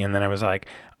page for me. And then I was like,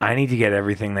 I need to get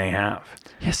everything they have.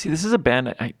 Yeah, see, this is a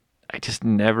band I just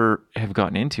never have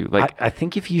gotten into. Like, I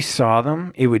think if you saw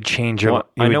them, it would change. well,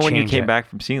 I know when you came it. back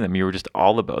from seeing them, you were just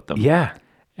all about them. Yeah.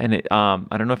 And it, I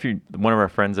don't know if you're one of our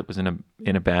friends that was in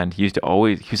a band. He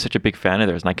was such a big fan of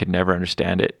theirs, and I could never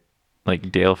understand it.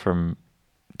 Like Dale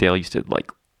used to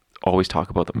like always talk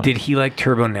about them. Did he like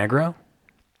Turbo Negro?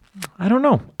 I don't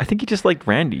know. I think he just liked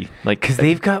Randy. Like, Because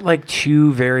they've got like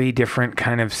two very different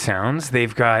kind of sounds.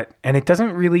 They've got, and it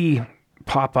doesn't really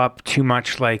pop up too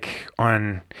much like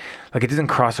on, like it doesn't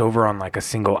cross over on like a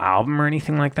single album or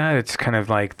anything like that. It's kind of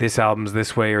like this album's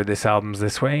this way or this album's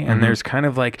this way. And there's kind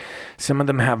of like, some of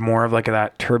them have more of like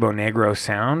that Turbo Negro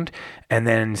sound. And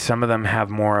then some of them have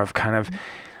more of kind of,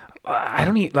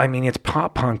 I mean, it's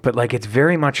pop punk, but like it's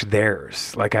very much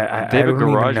theirs. Like they I have a don't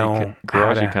even know how to-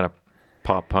 garagey kind of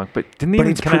pop punk, but didn't they? But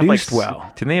even it's kinda have, produced like,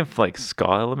 well. Didn't they have like ska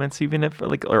elements even if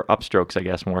like or upstrokes? I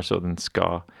guess more so than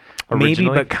ska. maybe,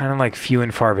 Originally? but kind of like few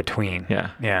and far between.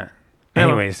 Yeah. Yeah. I don't-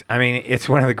 Anyways, I mean, it's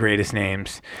one of the greatest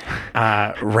names,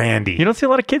 Randy. You don't see a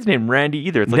lot of kids named Randy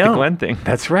either. It's like No, the Glenn thing.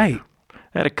 That's right. I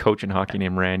had a coach in hockey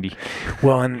named Randy.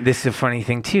 Well, and this is a funny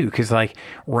thing too, because like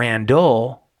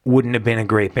Randall wouldn't have been a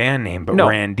great band name, but No.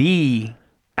 Randy,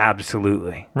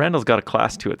 absolutely. Randall's got a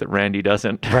class to it that Randy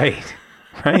doesn't. Right.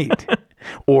 Right.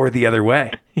 Or the other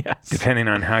way, Yes. depending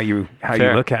on how you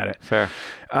Fair. look at it. Fair.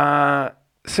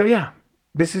 So yeah,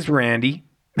 this is Randy.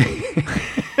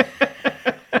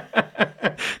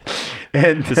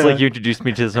 And It's like you introduced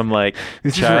me to some like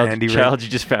This is child Randy, right? you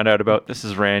just found out about. This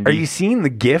is Randy. Are you seeing the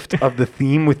gift of the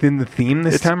theme within the theme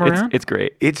this time around? It's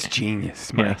great. It's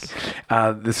genius, Mike.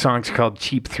 Yes. The song's called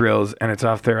Cheap Thrills, and it's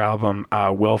off their album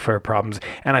Welfare Problems.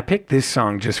 And I picked this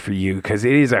song just for you because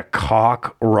it is a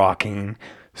cock-rocking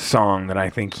song that I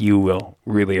think you will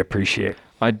really appreciate.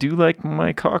 I do like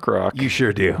my cock rock. You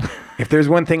sure do. If there's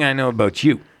one thing I know about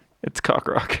you, It's cock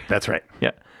rock. that's right.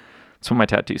 Yeah. That's what my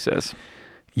tattoo says.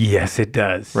 Yes, it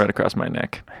does. Right across my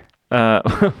neck.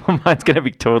 Mine's going to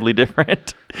be totally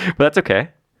different. But that's okay.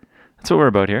 That's what we're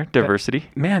about here. Diversity.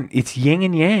 Man, it's yin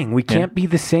and yang. We can't be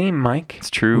the same, Mike. It's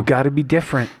true. We got to be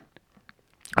different.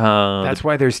 That's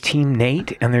why there's Team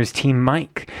Nate and there's Team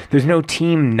Mike. There's no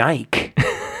Team Nike.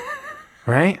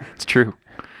 Right? It's true.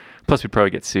 Plus, we'd probably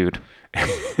get sued.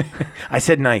 I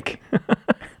said Nike.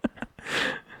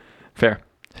 Fair.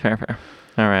 All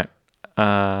right.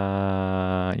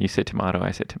 You say tomato.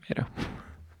 I say tomato.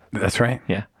 That's right.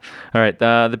 Yeah. All right.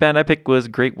 The band I picked was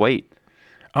Great White.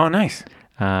 Oh, nice.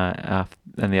 And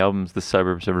the album's The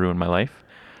Suburbs Have Ruined My Life.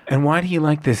 And why do you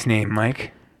like this name,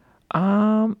 Mike?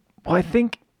 Well, I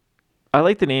think I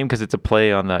like the name because it's a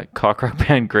play on the cock rock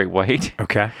band Great White.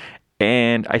 Okay.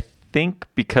 And I think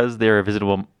because they're a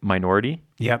visible minority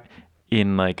Yep.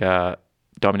 in like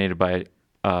dominated by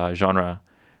a genre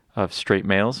of straight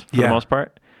males for Yeah. the most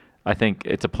part, I think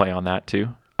it's a play on that too.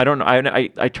 I don't know.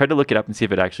 I tried to look it up and see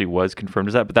if it actually was confirmed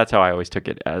as that, but that's how I always took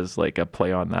it, as like a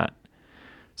play on that.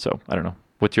 So I don't know.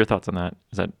 What's your thoughts on that?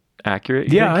 Is that accurate?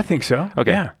 you Yeah, I think? think so.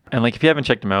 Okay. Yeah. And like if you haven't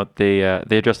checked them out, they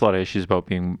address a lot of issues about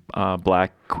being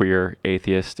black, queer,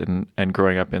 atheist, and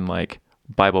growing up in like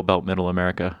Bible Belt, Middle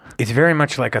America. It's very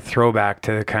much like a throwback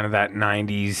to kind of that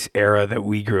 90s era that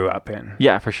we grew up in.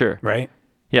 Yeah, for sure. Right?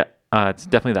 Yeah, it's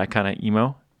definitely that kind of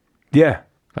emo. Yeah.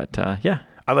 But yeah.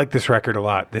 I like this record a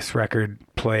lot. This record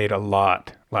played a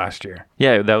lot last year.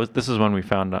 Yeah, this is one we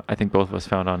found. I think both of us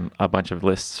found on a bunch of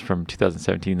lists from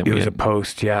 2017. That It we was had. a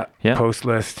post, yeah. Yeah. Post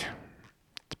list.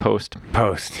 It's Post.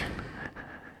 Post.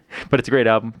 But it's a great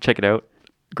album. Check it out.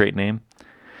 Great name.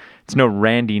 It's no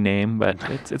Randy name, but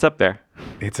it's up there.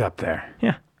 It's up there.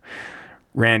 Yeah.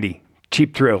 Randy,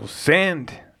 Cheap Thrills,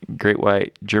 Sand. Great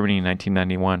White, Germany,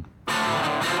 1991.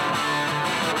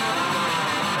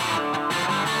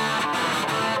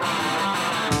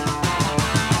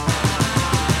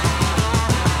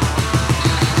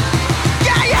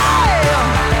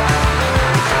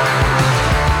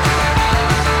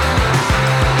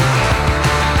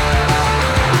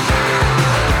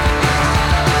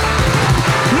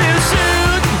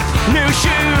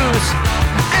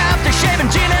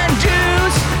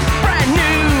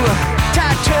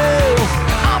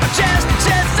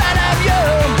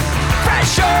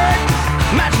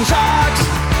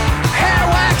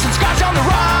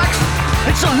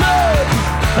 It's a love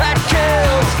that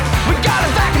kills. We got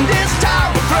it back in this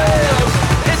time of thrills.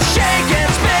 It's shaking,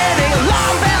 spinning,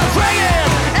 alarm bells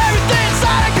ringing. Everything's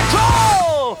out of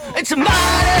control. It's a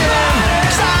mighty,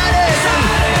 exciting.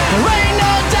 There ain't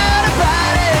no doubt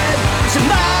about it. It's a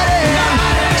mighty,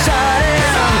 exciting.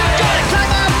 Gonna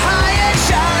climb up high and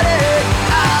shout it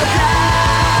out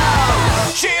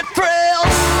loud. Cheap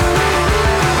thrills.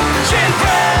 Cheap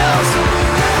thrills.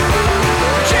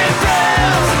 Cheap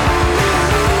thrills.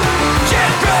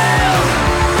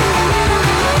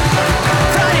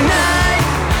 Friday night,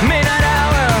 midnight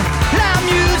hour, loud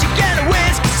music and a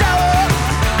whiskey sour.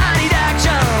 I need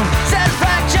action,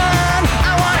 satisfaction.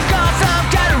 I wanna cause some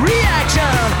kind of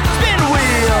reaction. Spin the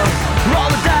wheel, roll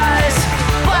the dice.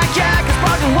 Blackjack and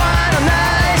sparkling wine on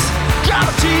ice. Drop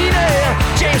a Tina,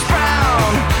 James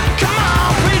Brown. Come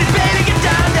on, pretty baby, get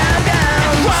down, down, down.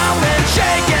 It's rolling,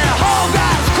 shaking, a whole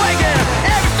guy's quaking.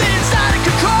 Everything's out of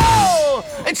control.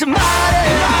 It's a mighty,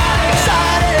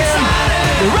 exciting.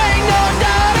 There ain't no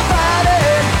doubt about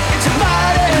it. It's a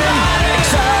mighty,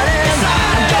 exciting.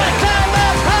 I'm gonna climb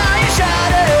up high and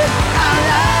shout it out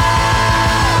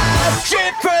loud.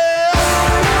 Cheap thrills.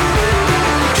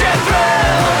 Cheap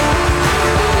thrills.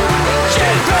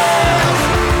 Cheap thrills.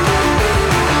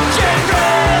 Cheap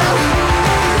thrills.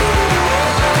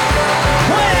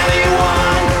 Whatever you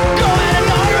want, go ahead and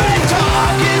order it.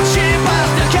 Talking cheap, I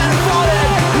still can't afford it.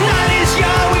 90s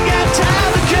young, we got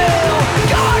time to kill.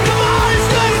 Come on, it's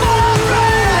good for a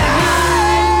friend.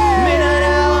 Midnight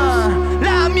hour,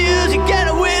 loud music and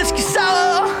a whiskey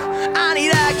sour. I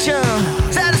need action,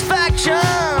 satisfaction.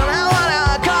 I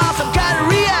wanna cause some kind of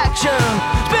reaction.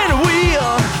 Spin a wheel,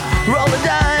 roll the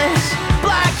dice.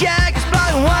 Blackjack is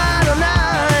blowing wine on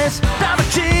ice.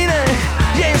 Lamborghini,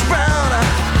 James Brown.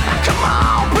 Come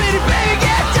on, pretty baby,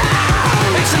 get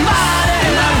down. It's a mighty,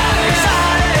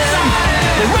 exciting.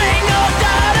 There ain't no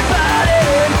doubt about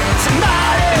it. It's a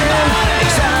mighty,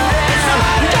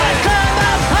 exciting. Gotta climb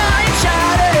up high and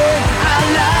shout it out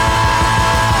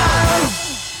loud.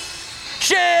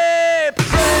 Cheap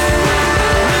thrills.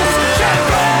 Cheap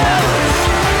thrills.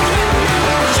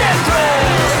 Cheap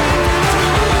thrills.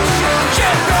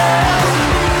 Cheap thrills.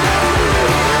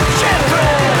 Cheap thrills. Cheap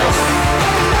thrills.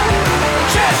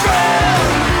 Cheap thrills.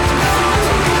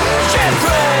 Cheap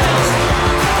thrills. Cheap thrills.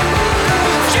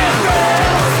 Cheap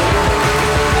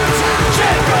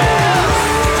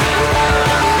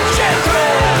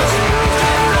thrills.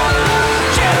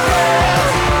 Cheap thrills.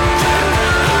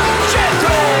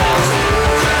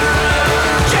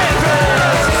 Cheap thrills.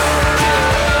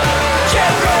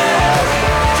 Cheap thrills.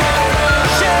 Cheap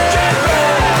thrills. Cheap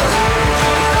thrills.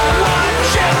 What?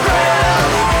 Cheap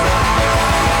thrills.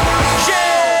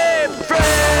 Cheap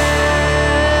thrills.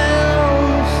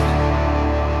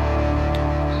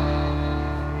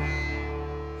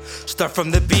 Start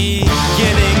from the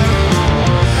beginning.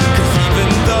 'Cause even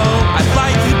though I'd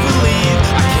like to believe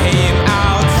I came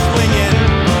out swinging,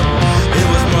 it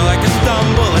was more like a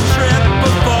stumble, a trip,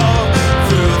 a fall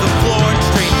through the floor and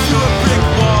straight to a brick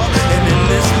wall. And in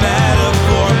this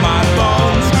metaphor, my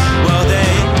bones, well,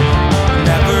 they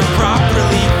never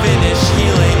properly finish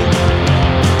healing.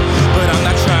 But I'm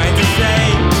not trying to say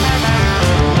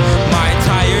my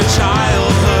entire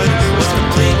childhood was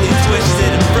completely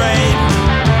twisted and frayed.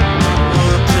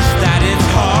 Just that it's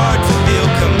hard to feel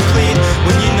complete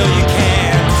when you know you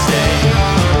can't say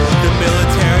the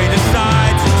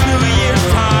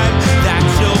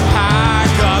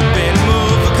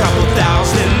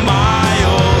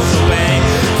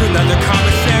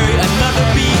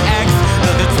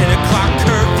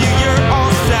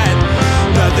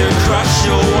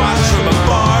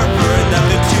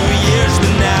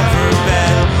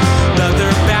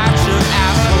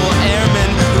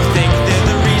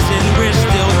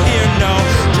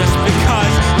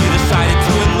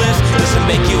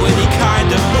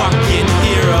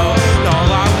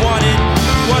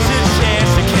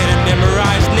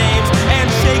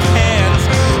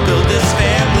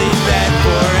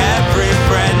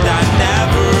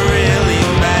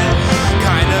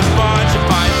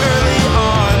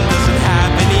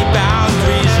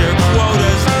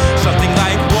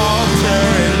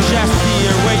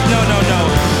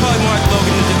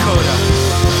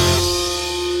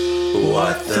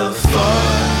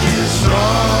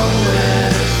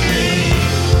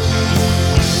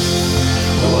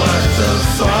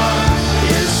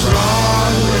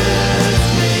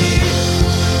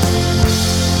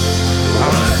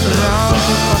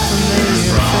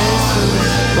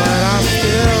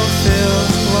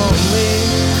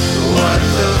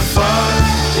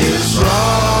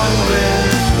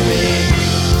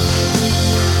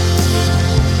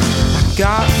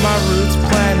Got my roots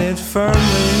planted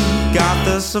firmly. Got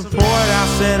the support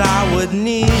I said I would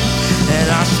need. And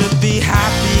I should be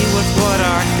happy with what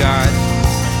I got.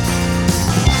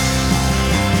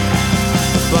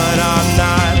 But I'm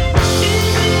not.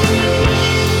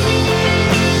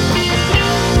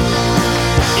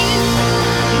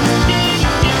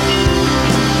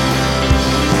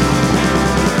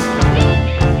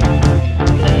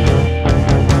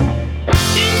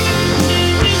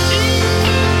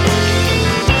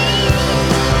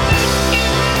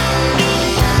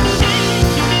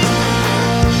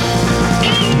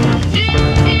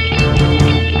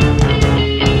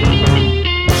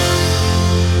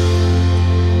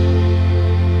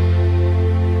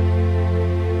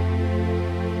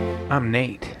 I'm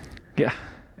Nate. Yeah.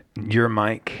 You're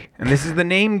Mike. And this is the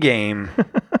name game.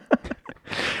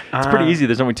 It's pretty easy.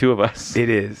 There's only two of us. It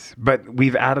is. But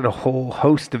we've added a whole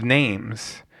host of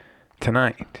names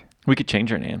tonight. We could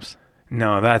change our names.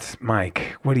 No, that's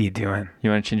Mike. What are you doing? You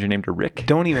want to change your name to Rick?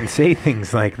 Don't even say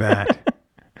things like that.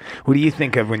 What do you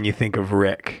think of when you think of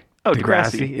Rick? Oh,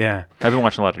 Degrassi. Yeah. I've been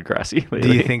watching a lot of Degrassi lately.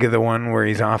 Do you think of the one where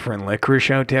he's offering licorice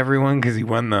out to everyone because he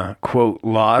won the, quote,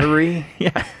 lottery?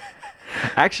 Yeah.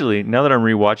 Actually, now that I'm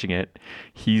rewatching it,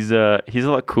 he's a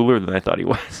lot cooler than I thought he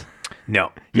was.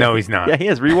 No. No, he's not. Yeah, he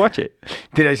is. Rewatch it.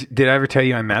 Did I ever tell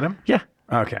you I met him? Yeah.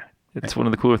 Okay. It's one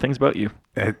of the cooler things about you.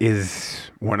 That is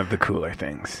one of the cooler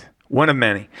things. One of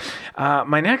many.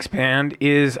 My next band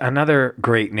is another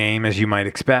great name, as you might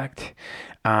expect.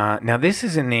 Now, this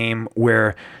is a name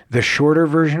where the shorter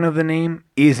version of the name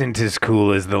isn't as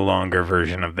cool as the longer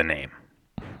version of the name.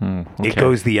 Okay. It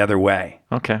goes the other way.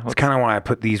 Okay. That's kind of why I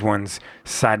put these ones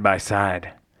side by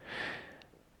side.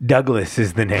 Douglas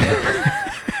is the name.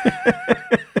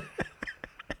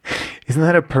 Isn't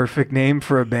that a perfect name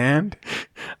for a band?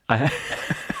 Hey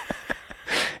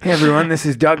everyone, this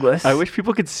is Douglas. I wish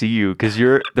people could see you because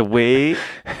the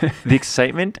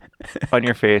excitement on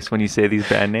your face when you say these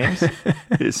band names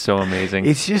is so amazing.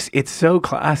 It's so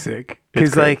classic.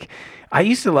 Because like, I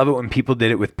used to love it when people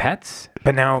did it with pets,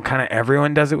 but now kind of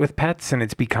everyone does it with pets and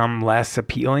it's become less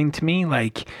appealing to me.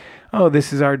 Like, oh,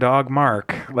 this is our dog,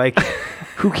 Mark. Like,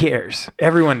 who cares?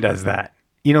 Everyone does that.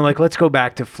 You know, like, let's go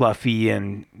back to Fluffy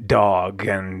and Dog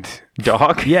and...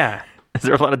 Dog? Yeah. Is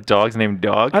there a lot of dogs named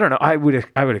Dog? I don't know. I would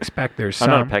expect there's some.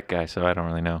 I'm not a pet guy, so I don't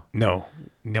really know. No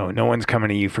one's coming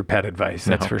to you for pet advice.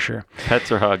 That's for sure. Pets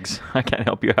or hugs. I can't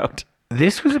help you out.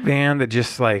 This was a band that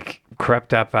just like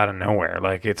crept up out of nowhere.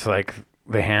 Like it's like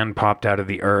the hand popped out of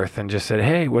the earth and just said,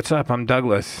 "Hey, what's up? I'm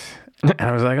Douglas." And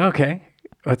I was like, "Okay,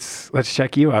 let's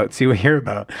check you out, see what you're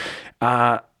about."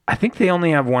 I think they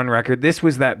only have one record. This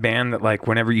was that band that like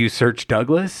whenever you search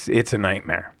Douglas, it's a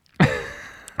nightmare.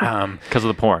 Because of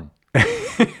the porn.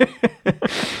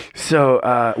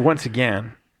 So once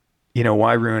again, you know,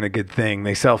 why ruin a good thing?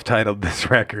 They self-titled this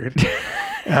record.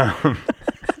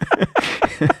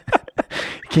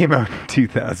 Came out in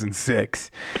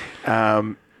 2006.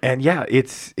 And yeah,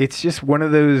 it's just one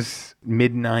of those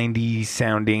mid-90s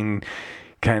sounding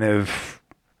kind of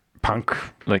punk.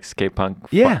 Like skate punk,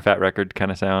 Yeah. Fat Record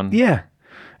kind of sound. Yeah.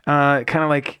 Kind of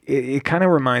like, it kind of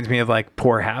reminds me of like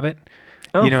Poor Habit.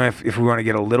 Oh. You know, if we want to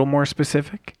get a little more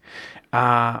specific.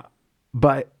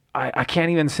 But I can't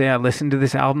even say I listened to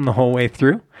this album the whole way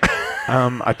through.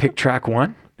 I picked track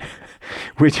 1,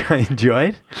 which I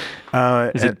enjoyed.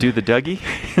 Is it Do the Dougie?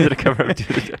 Is it a cover of Do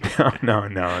the Dougie? No.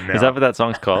 Is that what that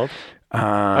song's called?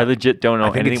 I legit don't know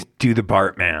I think anything. it's Do the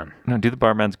Bartman. No, Do the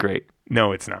Barman's great.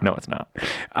 No, it's not. No, it's not.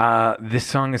 This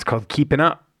song is called Keeping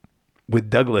Up with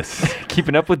Douglas.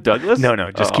 Keeping Up with Douglas? No,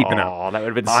 just Keeping Up. Oh, that would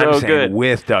have been I'm so saying good.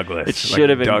 with Douglas. It should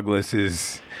have been. Douglas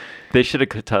is... They should have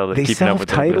titled it They Keeping Up with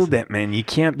Douglas. self-titled it, man. You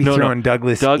can't be throwing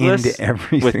Douglas into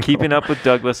every with single Keeping Up with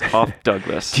Douglas off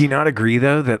Douglas. Do you not agree,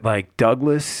 though, that, like,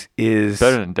 Douglas is...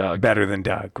 Better than Doug. Better than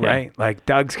Doug, Yeah. right? Like,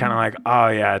 Doug's kind of like, oh,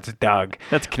 yeah, it's Doug.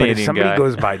 That's a But if Canadian somebody guy.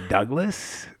 goes by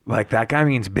Douglas, like, that guy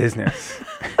means business.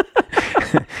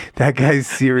 That guy's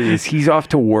serious. He's off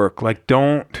to work. Like,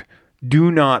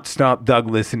 do not stop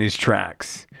Douglas in his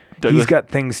tracks. He's got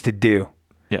things to do.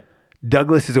 Yeah.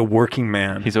 Douglas is a working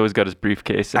man. He's always got his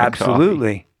briefcase and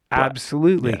Absolutely. coffee.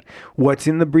 Absolutely. Yeah. What's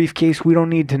in the briefcase, we don't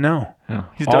need to know. No,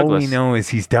 he's All Douglas. we know is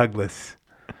he's Douglas.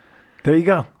 There you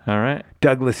go. All right.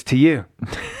 Douglas to you.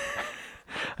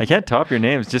 I can't top your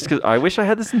names just because I wish I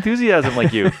had this enthusiasm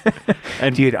like you.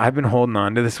 And Dude, I've been holding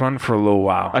on to this one for a little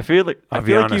while. I feel like I'll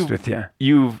be honest with you.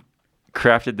 You've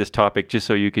crafted this topic just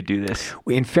so you could do this.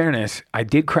 In fairness, I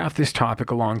did craft this topic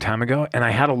a long time ago, and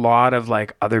I had a lot of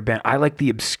like other band. I like the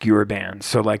obscure bands,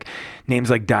 so like names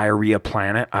like Diarrhea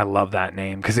Planet. I love that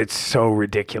name because it's so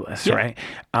ridiculous, right?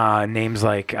 Names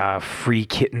like Free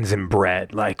Kittens and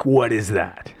Bread. Like, what is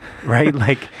that, right?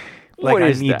 Like What I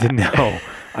is need to that? know.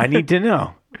 I need to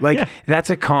know. Like that's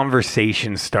a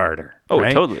conversation starter. Oh,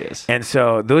 right? it totally is. And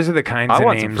so those are the kinds I of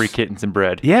want names. some Free Kittens and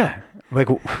Bread. Yeah. Like,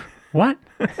 what?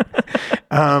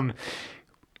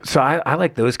 So I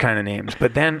like those kind of names.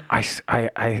 But then I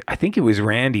think it was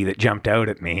Randy that jumped out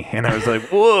at me. And I was like,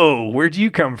 whoa, where'd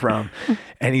you come from?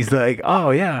 And he's like,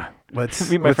 oh, yeah. Let's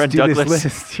Meet my friend do Douglas. this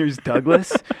list. Here's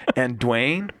Douglas and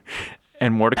Dwayne.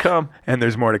 And more to come. And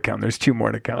there's more to come. There's 2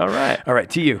 more to come. All right. All right.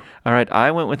 To you. All right, I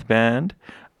went with a band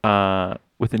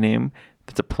with a name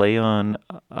that's a play on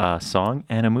a song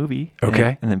and a movie.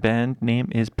 Okay. And the band name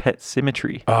is Pet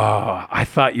Symmetry. Oh, I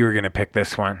thought you were going to pick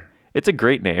this one. It's a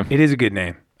great name. It is a good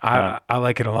name. I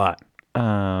like it a lot.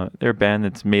 They're a band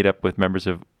that's made up with members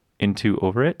of Into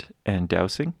Over It and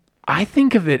Dowsing. I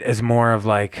think of it as more of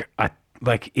like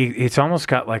it's almost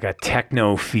got like a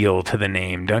techno feel to the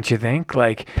name, don't you think?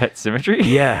 Like Pet Symmetry?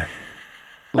 yeah,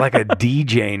 like a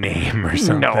DJ name or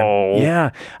something. No.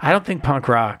 Yeah, I don't think punk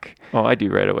rock. Oh, I do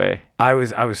right away. I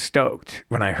was stoked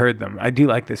when I heard them. I do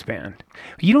like this band.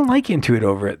 You don't like Into It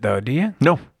Over It though, do you?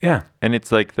 No. Yeah. And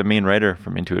it's like the main writer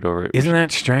from Into It Over It. Isn't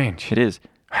that strange? It is.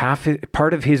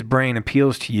 Part of his brain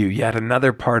appeals to you, yet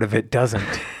another part of it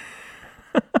doesn't.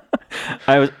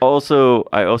 I also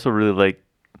really like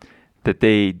that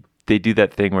they do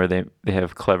that thing where they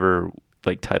have clever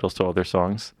like titles to all their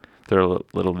songs. They're a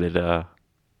little bit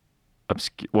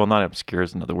obscure. Well, not obscure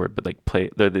is another word, but like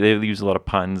they use a lot of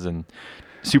puns and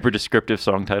super descriptive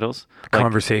song titles. Like,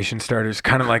 Conversation starters,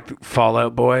 kind of like Fall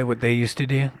Out Boy, what they used to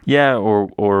do. yeah,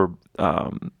 or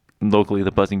locally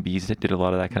the Buzzing Bees that did a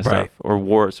lot of that kind of Right. stuff. Or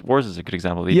Wars is a good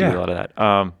example. They Yeah. do a lot of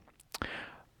that.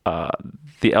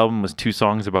 The album was 2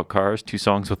 songs about cars, 2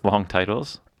 songs with long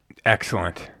titles.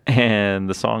 Excellent. And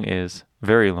the song is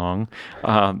very long.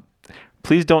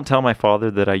 Please don't tell my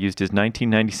father that I used his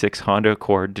 1996 Honda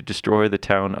Accord to destroy the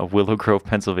town of Willow Grove,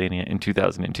 Pennsylvania in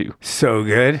 2002. So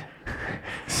good.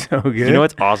 So good. You know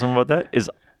what's awesome about that is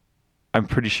I'm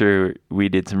pretty sure we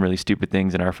did some really stupid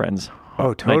things in our friend's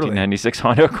Oh, totally. 1996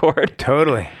 Honda Accord.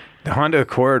 Totally. The Honda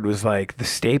Accord was like the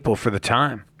staple for the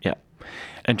time. Yeah.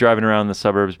 And driving around the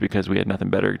suburbs because we had nothing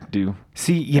better to do.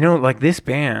 See, you know, like this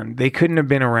band, they couldn't have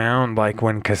been around like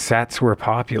when cassettes were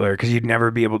popular because you'd never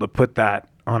be able to put that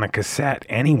on a cassette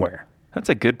anywhere. That's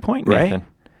a good point, Right? Nathan.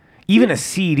 Even a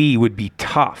CD would be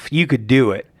tough. You could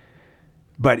do it,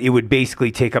 but it would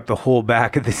basically take up the whole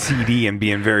back of the CD and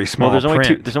be in very small Well,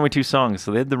 print. there's only two songs,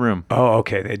 so they had the room. Oh,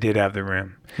 okay. They did have the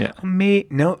room. Yeah.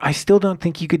 No, I still don't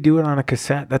think you could do it on a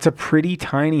cassette. That's a pretty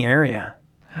tiny area.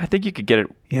 I think you could get it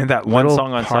You know, that one little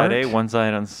song on part? side A, one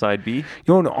side on side B.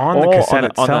 You know, on the Oh, cassette on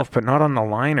the- itself, but not on the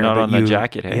liner. Not that on the you-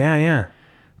 jacket, hey? Yeah, yeah.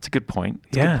 It's a good point.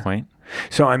 It's a Yeah. good point.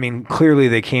 So, I mean, clearly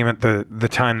they came at the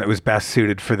time that was best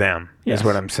suited for them, Yes. is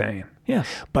what I'm saying.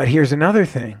 Yes. But here's another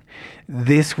thing.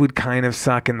 This would kind of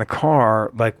suck in the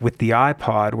car, like with the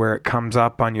iPod, where it comes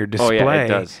up on your display. Oh, yeah, it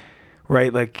does.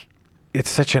 Right? Like, it's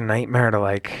such a nightmare to,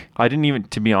 like, I didn't even,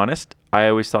 to be honest, I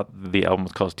always thought the album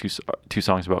was called two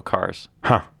songs about cars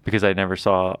huh. because I had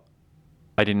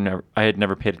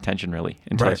never paid attention really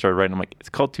until I Right. started writing. I'm like, it's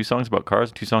called 2 songs about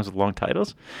cars, 2 songs with long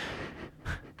titles.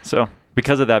 So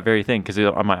because of that very thing, because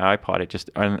on my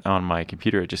iPod, on my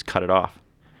computer, it just cut it off.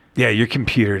 Yeah, your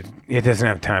computer, it doesn't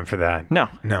have time for that. No,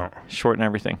 No. shorten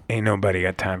everything. Ain't nobody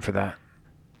got time for that.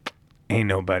 Ain't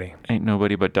nobody. Ain't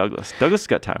nobody but Douglas. Douglas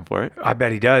got time for it. I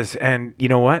bet he does. And you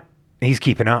know what? He's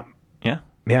keeping up. Yeah.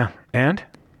 Yeah. And?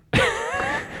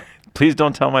 Please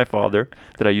don't tell my father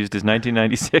that I used his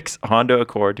 1996 Honda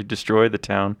Accord to destroy the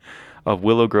town of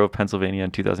Willow Grove, Pennsylvania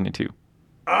in 2002.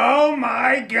 Oh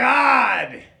my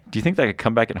God! Do you think that could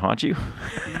come back and haunt you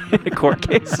in a court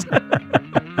case?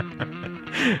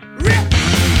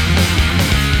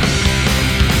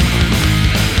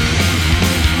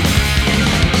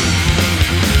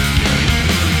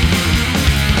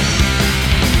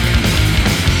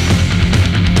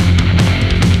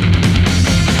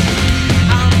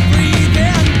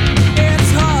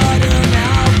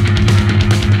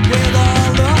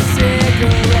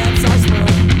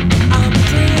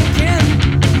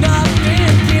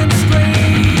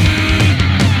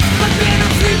 But then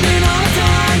I'm sleeping all the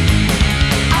time.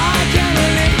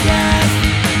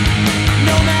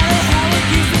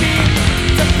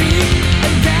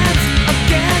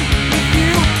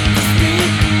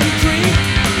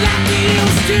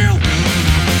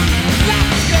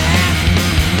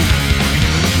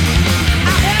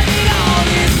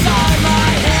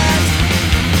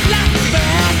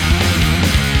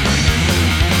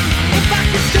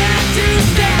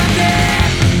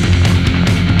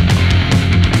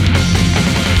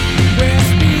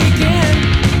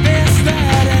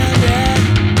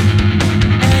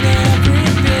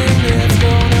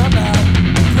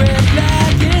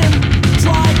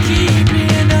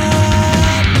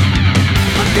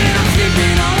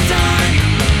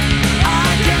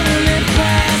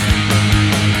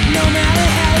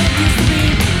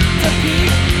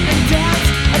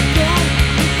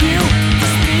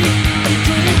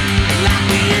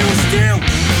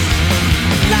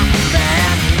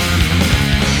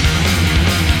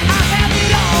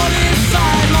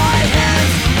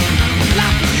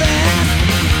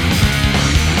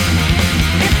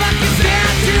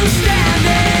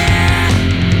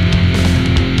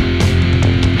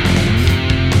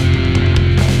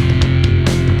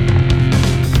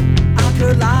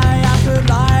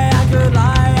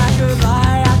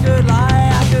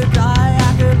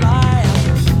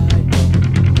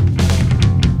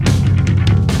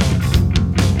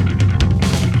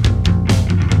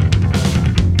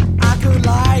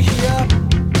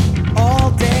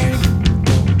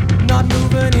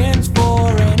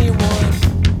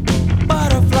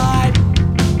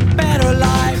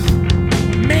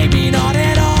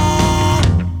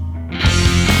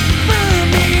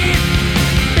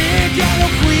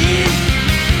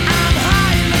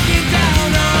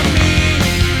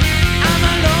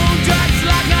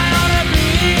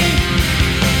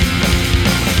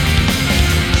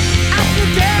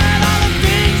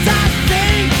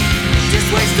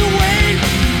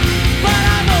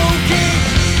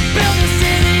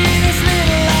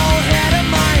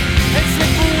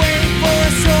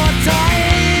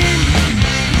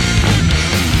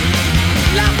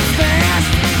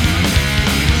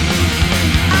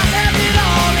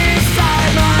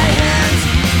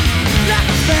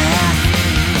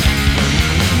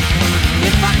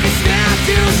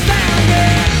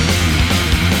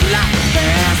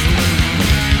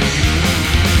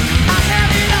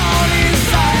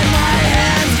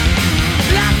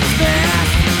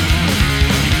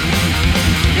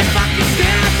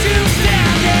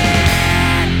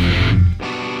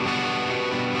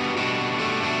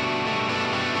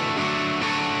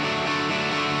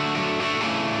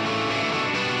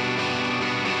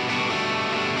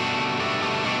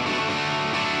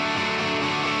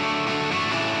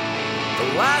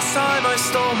 Last time I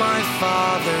stole my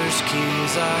father's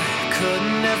keys, I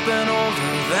couldn't have been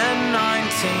older than 19.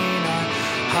 I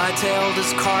hightailed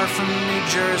his car from New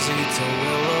Jersey to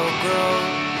Willow Grove.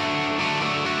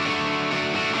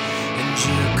 And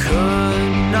you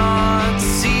could not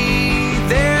see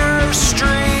their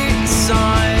street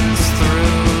signs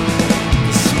through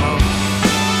the smoke.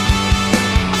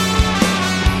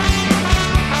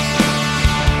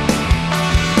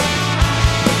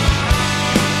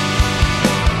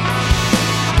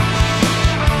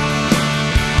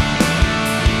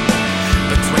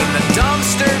 Between the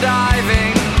dumpster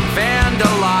diving,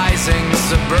 vandalizing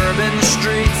suburban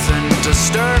streets and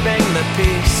disturbing the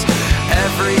peace,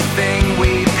 everything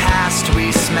we passed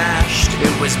we smashed.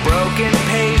 It was broken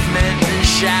pavement and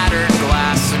shattered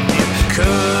glass, and you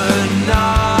could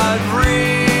not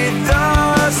read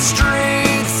the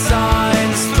street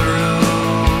signs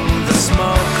through the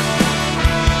smoke.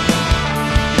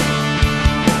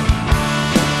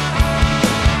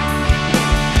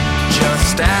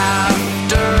 Just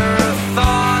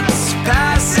afterthoughts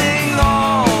passing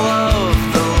all of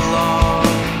the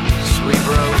laws we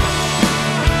broke.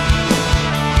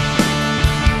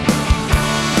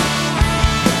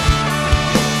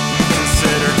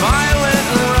 Considered violent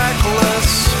and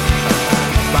reckless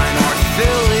by North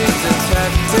Philly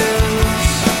detectives.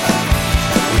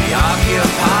 We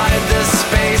occupied the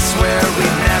space where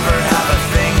we'd never have a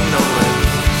thing to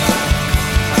lose.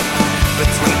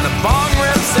 Between the bong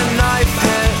rips and knife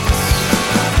hits,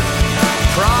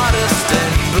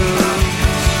 Protestant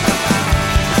booze,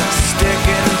 stick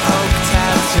and poke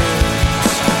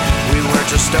tattoos, we were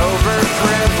just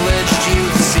overprivileged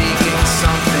youth seeking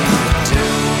something to do.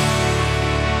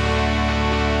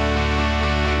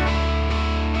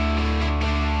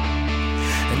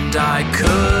 And I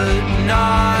could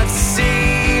not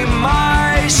see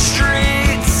my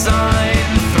street sign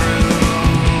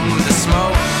through the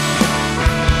smoke.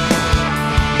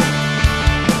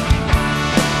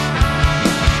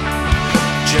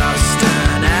 Just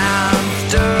an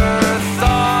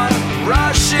afterthought,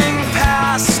 rushing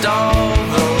past all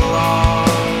the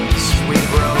laws we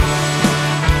broke.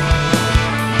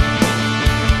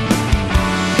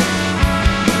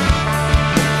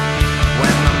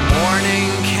 When the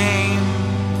morning came,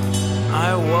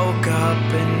 I woke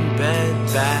up in bed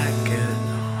back at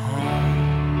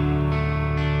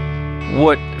home.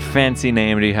 What fancy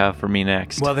name do you have for me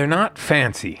next? Well, they're not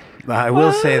fancy. I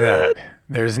will say that.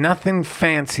 There's nothing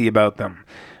fancy about them.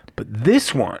 But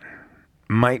this one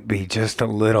might be just a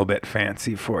little bit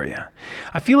fancy for you.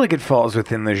 I feel like it falls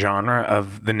within the genre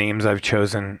of the names I've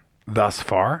chosen thus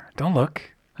far. Don't look.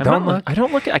 Don't look. I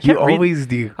don't look. I You can't read. always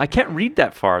do. I can't read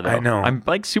that far though. I know. I'm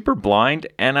like super blind,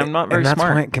 and I'm not very And that's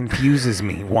smart. why it confuses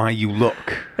me why you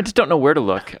look. I just don't know where to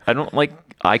look. I don't like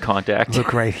eye contact.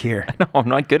 Look right here. No, I'm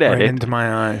not good at Right it. into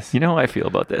my eyes. You know how I feel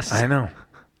about this. I know.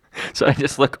 So I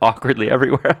just look awkwardly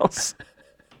everywhere else.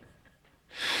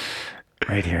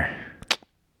 Right here.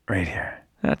 Right here.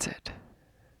 That's it.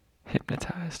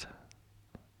 Hypnotized.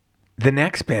 The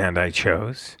next band I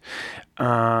chose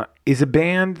is a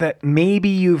band that maybe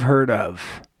you've heard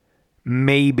of.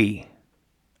 Maybe.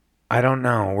 I don't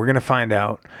know. We're going to find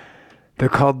out. They're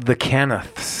called the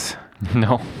Kenneths.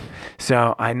 No.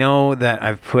 So I know that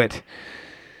I've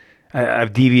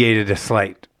deviated a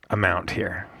slight amount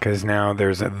here because now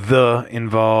there's a the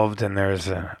involved and there's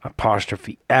a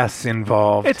apostrophe S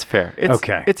involved. It's fair. It's,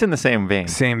 Okay. It's in the same vein.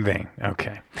 Same vein.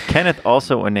 Okay. Kenneth,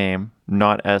 also a name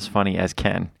not as funny as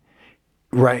Ken.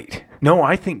 Right. No,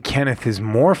 I think Kenneth is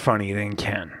more funny than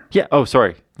Ken. Yeah. Oh,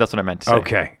 sorry. That's what I meant to say.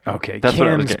 Okay. That's what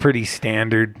I was Ken's getting. pretty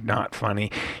standard, not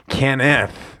funny.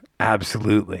 Kenneth,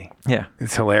 absolutely. Yeah.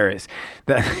 It's hilarious.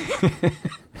 That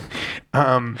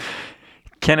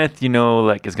Kenneth, you know,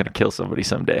 like is gonna kill somebody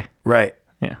someday. right.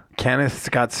 Yeah. Kenneth's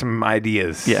got some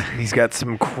ideas. Yeah. He's got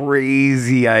some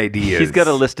crazy ideas. He's got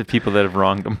a list of people that have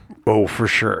wronged him. Oh, for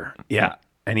sure. Yeah.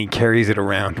 And he carries it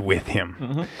around with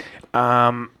him.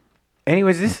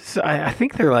 Anyways, this is, I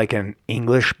think they're like an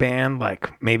English band,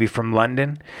 like maybe from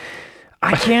London.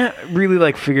 I can't really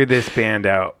like figure this band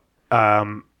out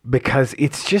because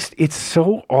it's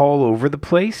so all over the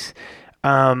place.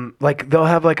 Like they'll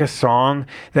have like a song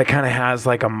that kind of has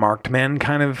like a Marked Man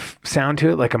kind of sound to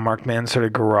it, like a Marked Man sort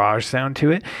of garage sound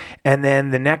to it. And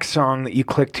then the next song that you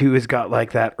click to has got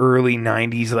like that early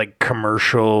 90s like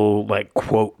commercial like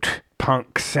quote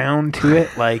punk sound to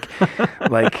it. Like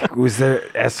was there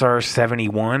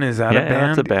SR-71? Is that a Yeah, band?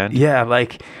 that's a band. Yeah,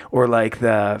 like or like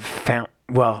the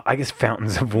well, I guess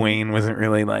Fountains of Wayne wasn't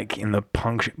really like in the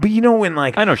punk but you know when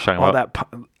like I know what you're talking all about. that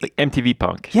Like MTV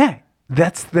Punk. yeah,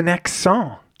 that's the next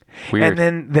song. Weird. And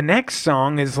then the next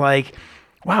song is like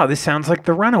wow, this sounds like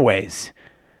the Runaways.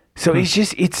 So it's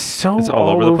so It's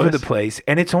all over the place.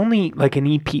 And it's only like an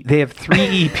EP. They have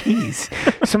 3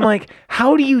 EPs. So I'm like,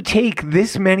 how do you take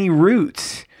this many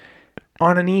routes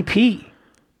on an EP?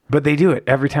 But they do it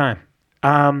every time.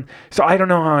 So I don't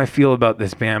know how I feel about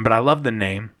this band, but I love the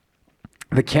name.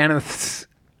 The Kenneths,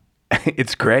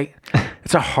 it's great.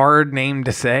 It's a hard name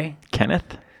to say.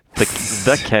 Kenneth? The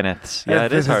Kenneths. Yeah,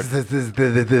 it is hard.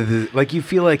 Like you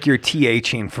feel like you're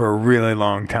THing for a really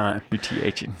long time. You're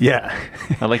THing. Yeah.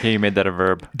 I like how you made that a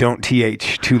verb. Don't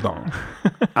TH too long.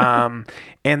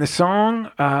 And the song,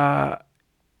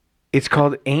 it's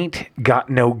called Ain't Got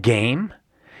No Game.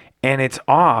 And it's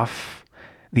off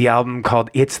the album called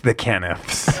It's the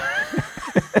Kenneths.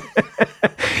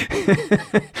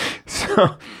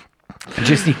 So,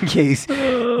 just in case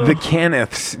the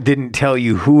Kenneths didn't tell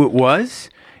you who it was,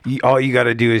 all you got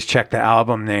to do is check the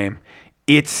album name.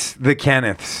 It's the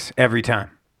Kenneths every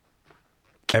time.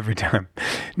 Every time.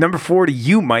 Number 4 to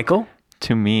you, Michael.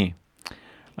 To me.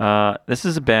 This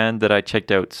is a band that I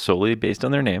checked out solely based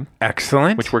on their name,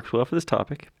 Excellent. which works well for this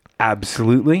topic.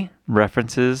 Absolutely.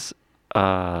 References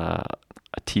a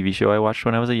TV show I watched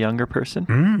when I was a younger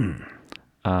person.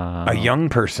 A young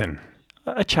person.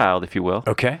 A child, if you will.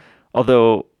 Okay.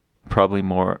 Although, probably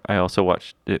more, I also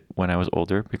watched it when I was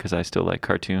older because I still like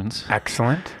cartoons.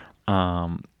 Excellent.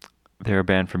 They're a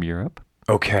band from Europe,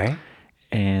 Okay.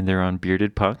 and they're on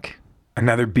Bearded Punk.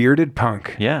 Another bearded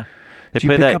punk. Yeah. They Did you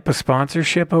play pick that. up a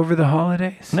sponsorship over the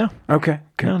holidays? No. Okay.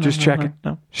 Good. No, no, Just no, checking.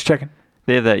 no. Just checking.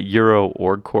 They have that Euro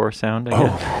orgcore sound, I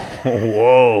guess.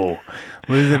 Whoa.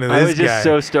 Listen to this I was just guy.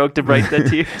 so stoked to write that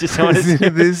to you. Just wanted Listen to to.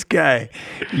 this guy.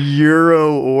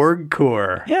 Euro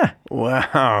Orgcore. Yeah.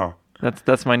 Wow.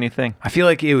 That's my new thing. I feel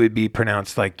like it would be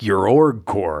pronounced like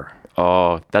Eurorgcore,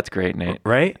 Oh, that's great, Nate.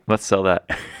 right? Let's sell that.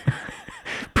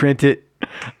 Print it.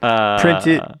 Print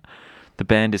it. The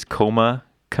band is Coma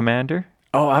Commander,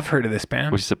 Oh, I've heard of this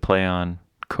band. which is a play on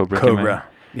Cobra. Cobra. Commander.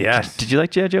 Yes. Did you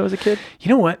like G.I. Joe as a kid? You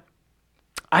know what?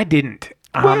 I didn't.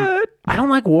 What? I don't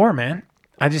like war, man.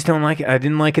 I just don't like it. I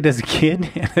didn't like it as a kid,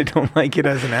 and I don't like it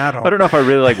as an adult. I don't know if I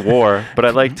really like war, but I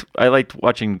liked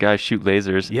watching guys shoot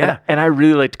lasers. Yeah. And I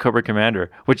really liked Cobra Commander,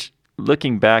 which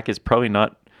looking back is probably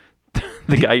not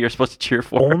the guy you're supposed to cheer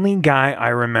for. Only guy I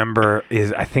remember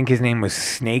is, I think his name was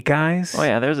Snake Eyes. Oh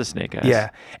yeah, there's a Snake Eyes. Yeah.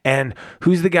 And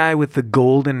who's the guy with the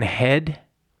golden head?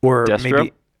 Or Destro?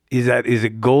 maybe is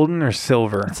it golden or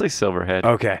silver? It's like Silverhead.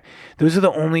 Okay. Those are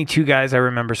the only 2 guys I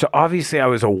remember. So obviously I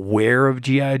was aware of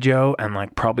G.I. Joe and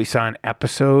like probably saw an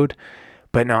episode,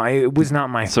 but no, it was not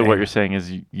my So thing. what you're saying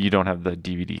is you don't have the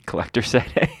DVD collector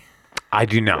set, eh? I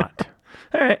do not.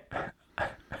 All right.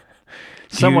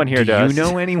 Someone here does. Do you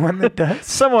know anyone that does?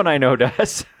 Someone I know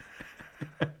does.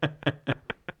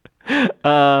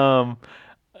 And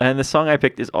the song I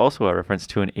picked is also a reference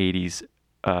to an 80s.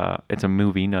 It's a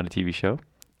movie, not a TV show.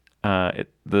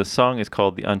 The song is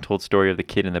called "The Untold Story of the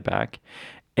Kid in the Back,"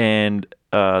 and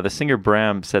the singer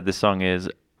Bram said this song is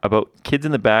about kids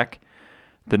in the back,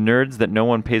 the nerds that no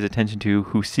one pays attention to,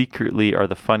 who secretly are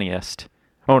the funniest.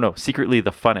 Oh no, secretly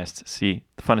the funnest. See,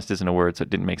 the funnest isn't a word, so it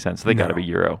didn't make sense. So they got to be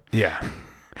Euro. Yeah.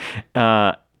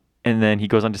 And then he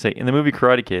goes on to say, in the movie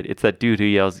Karate Kid, it's that dude who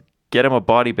yells, "Get him a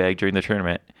body bag" during the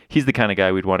tournament. He's the kind of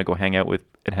guy we'd want to go hang out with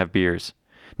and have beers.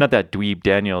 Not that dweeb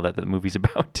Daniel that the movie's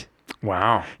about.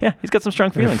 Wow. Yeah, he's got some strong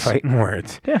They're feelings. fighting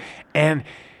words. Yeah. And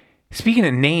speaking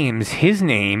of names, his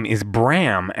name is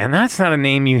Bram, and that's not a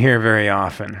name you hear very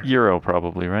often. Euro,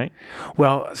 probably, right?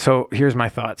 Well, so here's my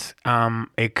thoughts.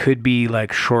 It could be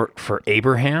like short for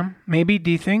Abraham, maybe, do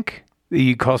you think?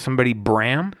 You call somebody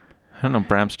Bram? I don't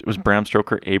know. Was Bram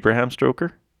Stoker Abraham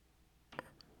Stoker?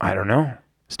 I don't know.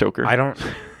 Stoker. I don't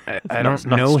Not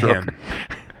know Stroker. him.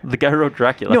 The guy who wrote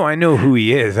Dracula. No, I know who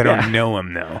he is. I don't Yeah. know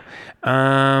him, though.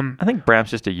 I think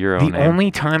Bram's just a Euro The name. only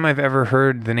time I've ever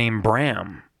heard the name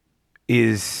Bram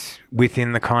is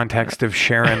within the context of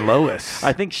Sharon Lois.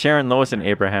 I think Sharon Lois and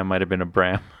Abraham might have been a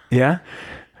Bram. Yeah?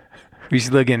 We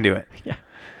should look into it.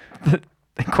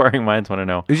 Inquiring minds want to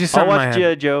know. It was just I'll something I watch had-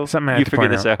 G.I. Joe. something I had You to figure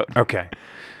point this out. Okay.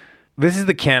 This is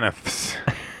the Kenneths.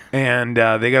 And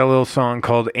they got a little song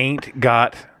called Ain't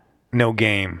Got No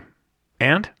Game.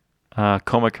 And?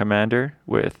 Coma Commander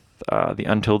with The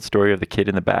Untold Story of the Kid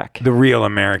in the Back. The Real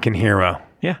American Hero.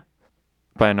 Yeah.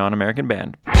 By a non-American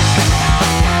band.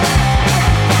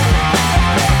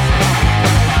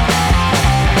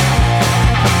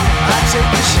 I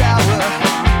take a shower,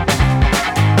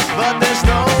 but there's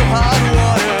no hot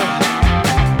water.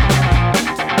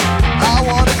 I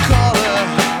wanna call her,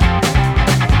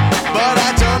 but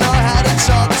I don't know how to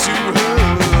talk to her.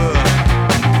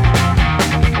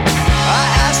 I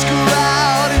ask her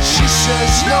out and she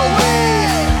says no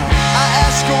way.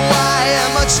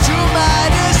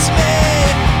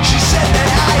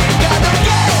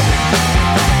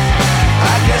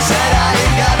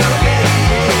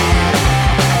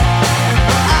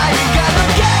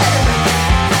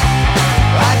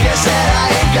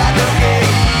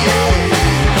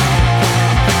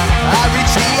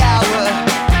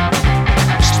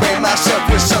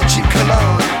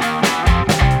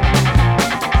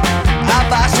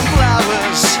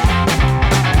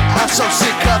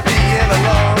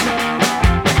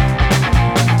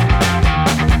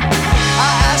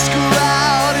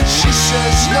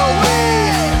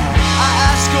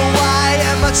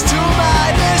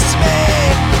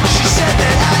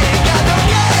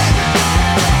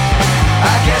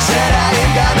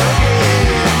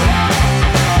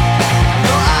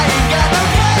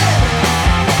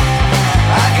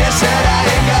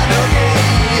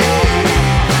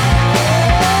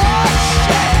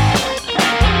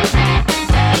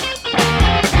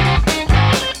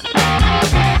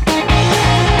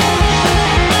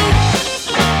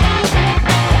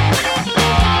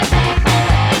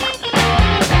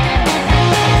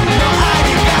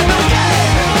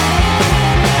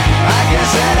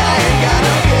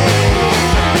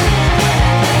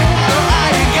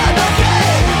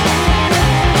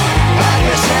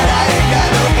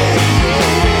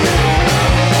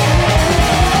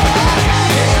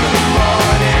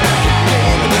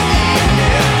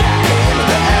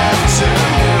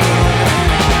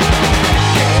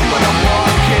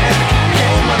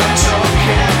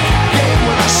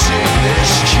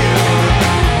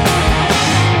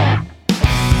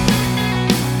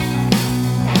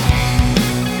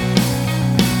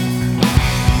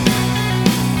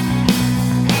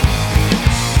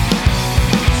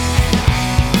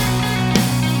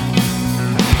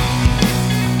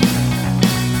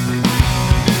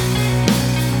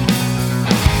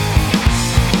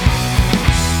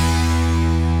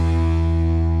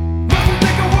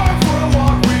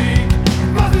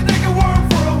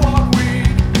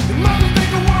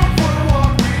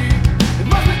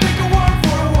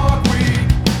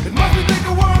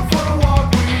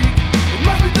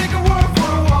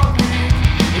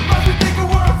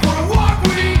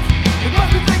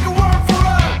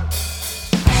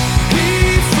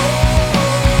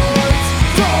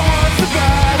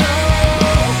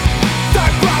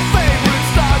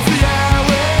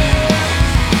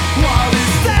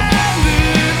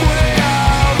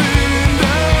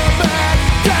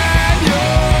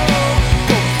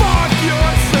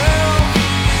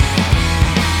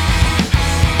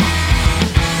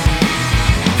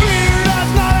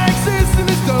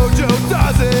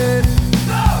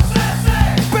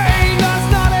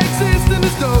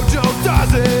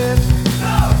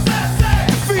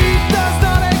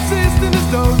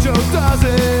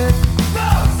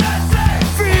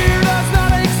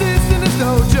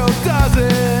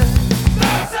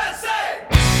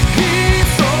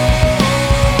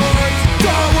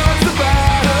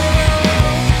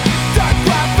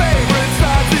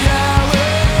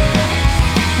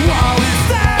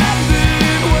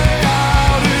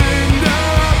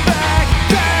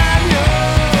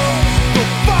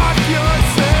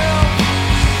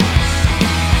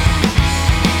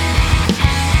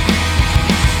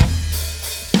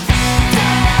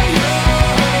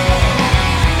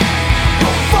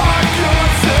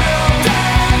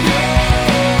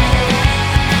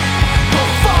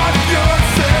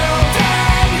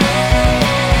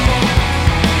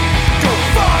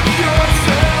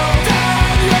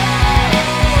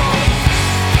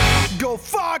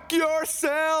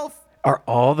 Are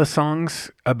all the songs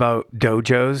about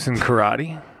dojos and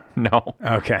karate? No.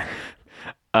 Okay.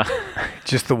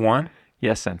 Just the one?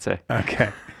 Yes, Sensei.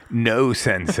 Okay. No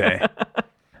sensei.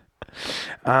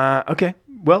 Okay.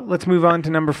 Well, let's move on to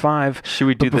number 5. Should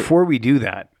we do But before we do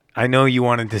that, I know you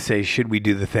wanted to say, should we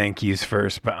do the thank yous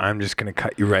first? But I'm just going to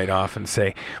cut you right off and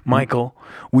say, Michael,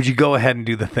 would you go ahead and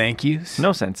do the thank yous?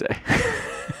 No, Sensei.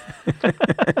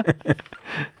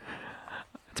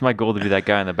 It's my goal to be that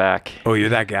guy in the back. Oh, you're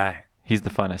that guy. He's the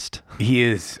funnest. He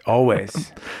is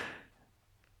always.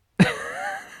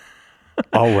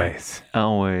 Always.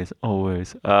 Always.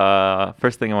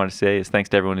 First thing I want to say is thanks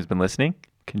to everyone who's been listening,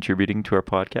 contributing to our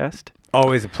podcast.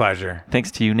 Always a pleasure.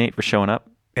 Thanks to you, Nate, for showing up,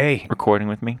 Hey, recording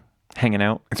with me, hanging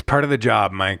out, it's part of the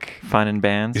job, Mike. finding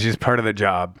bands. It's just part of the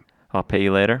job. I'll pay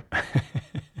you later.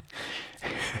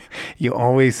 You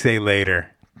always say later.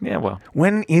 Yeah, well,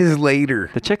 When is later?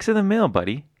 the check's in the mail,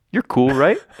 buddy. You're cool,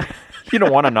 right? You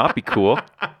don't want to not be cool.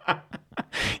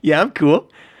 Yeah, I'm cool.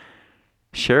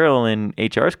 Cheryl in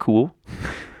HR is cool.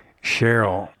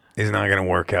 Cheryl is not going to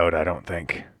work out, I don't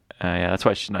think. Yeah, that's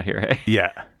why she's not here. Hey.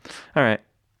 Yeah. All right.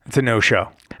 It's a no-show.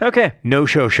 Okay.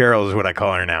 No-show Cheryl is what I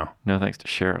call her now. No thanks to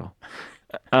Cheryl.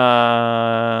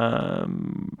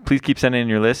 Please keep sending in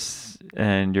your lists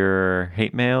and your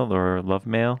hate mail or love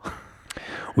mail.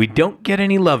 We don't get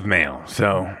any love mail,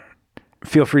 so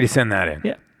feel free to send that in.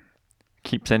 Yeah.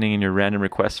 Keep sending in your random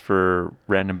requests for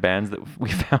random bands that we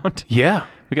found. Yeah.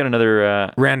 We got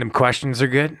another, Random questions are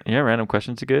good. random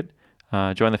questions are good.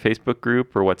 Join the Facebook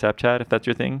group or WhatsApp chat if that's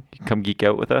your thing. You can come geek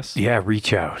out with us. Yeah,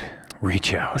 reach out.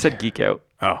 Reach out. I said geek out.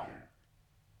 Oh.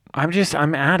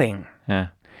 I'm adding. Yeah.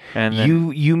 And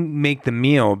then, You make the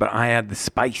meal, but I add the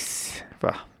spice.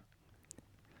 well,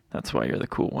 that's why you're the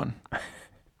cool one.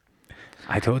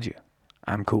 I told you.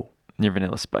 I'm cool. You're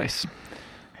Vanilla Spice.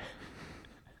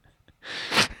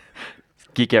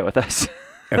 Geek out with us.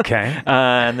 Okay.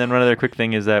 And then one other quick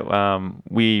thing is that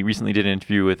we recently did an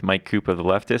interview with Mike Coop of the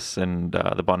Leftists and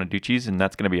the Bonaducci's, and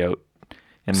that's going to be out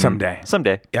Someday.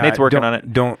 Yeah, Nate's working on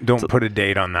it. Don't put a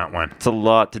date on that one. It's a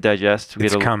lot to digest.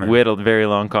 It's coming. We had a very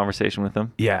long conversation with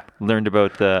him. Yeah. Learned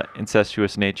about the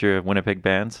incestuous nature of Winnipeg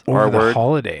bands. Over Our the word,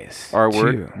 holidays. our too.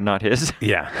 word, not his.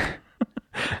 Yeah.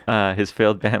 His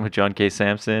failed band with John K.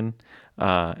 Sampson,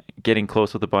 getting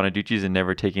close with the Bonaducci's and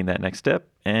never taking that next step,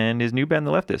 and his new band,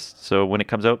 The Leftists. So when it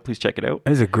comes out, please check it out.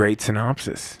 That is a great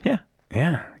synopsis. Yeah,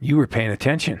 Yeah. You were paying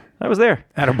attention. I was there.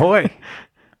 Attaboy.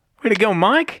 Way to go,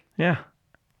 Mike. Yeah.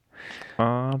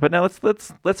 But now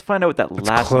let's find out what that Let's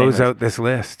last close name is. out this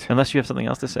list. Unless you have something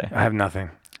else to say. I have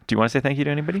nothing. Do you want to say thank you to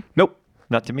anybody? Nope.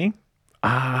 Not to me?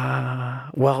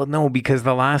 Well, no, because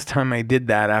the last time I did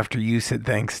that after you said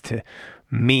thanks to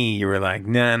me, you were like,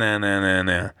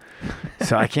 no.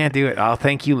 So I can't do it. I'll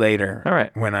thank you later. All right.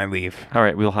 When I leave. All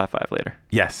right, we'll high five later.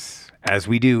 Yes. As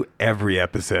we do every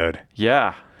episode.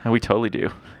 Yeah, we totally do.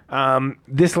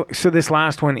 This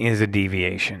last one is a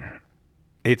deviation.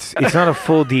 It's not a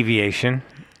full deviation,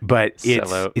 but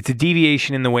Sellout. it's a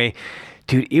deviation in the way,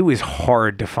 dude, it was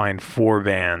hard to find 4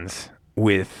 bands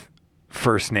with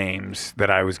first names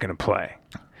that I was going to play.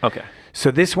 Okay.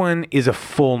 So this one is a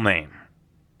full name.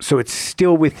 So it's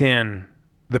still within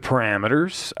the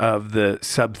parameters of the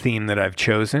sub-theme that I've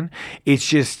chosen.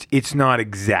 It's not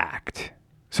exact.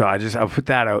 So I'll put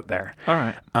that out there. All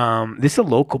right. This is a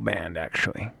local band,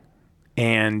 actually.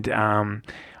 And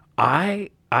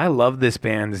I love this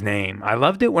band's name. I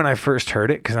loved it when I first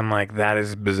heard it because I'm like, that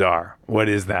is bizarre. What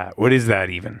is that? What is that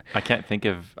even? I can't think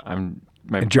of.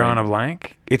 My Drawing a brain-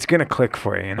 blank? It's going to click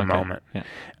for you in a Okay, moment. Yeah.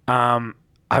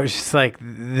 I was just like,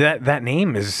 that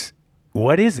name is,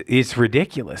 what is it? It's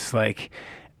ridiculous. Like,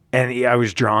 and I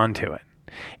was drawn to it.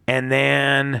 And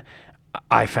then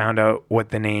I found out what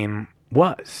the name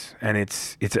was, and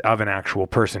it's of an actual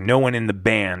person. No one in the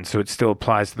band, so it still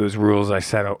applies to those rules I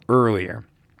set out earlier.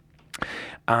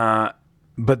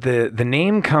 But the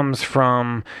name comes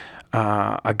from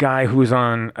a guy who was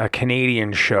on a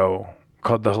Canadian show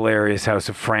called The Hilarious House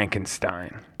of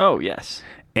Frankenstein. Oh yes.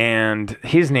 And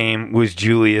his name was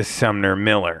Julius Sumner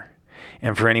Miller.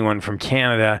 And for anyone from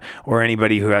Canada or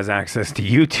anybody who has access to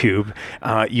YouTube,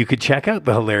 you could check out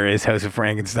The Hilarious House of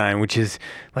Frankenstein, which is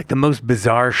like the most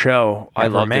bizarre show I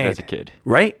ever loved made. it as a kid.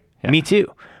 Right? Yeah. Me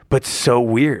too. But so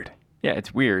weird. Yeah,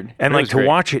 it's weird. And But it like was to great.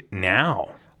 watch it now.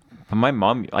 But my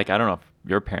mom, like, I don't know if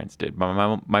your parents did, but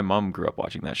my mom grew up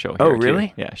watching that show. Oh, here, too.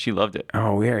 really? Yeah, she loved it.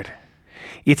 Oh, weird.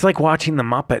 It's like watching the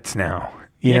Muppets now.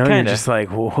 You Yeah, know, you're kinda. just like,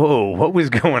 whoa, what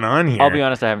was going on here? I'll be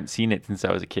honest, I haven't seen it since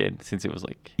I was a kid. Since it was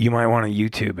like, You might want to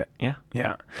YouTube it. yeah.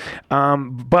 Yeah.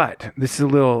 But this is a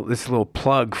little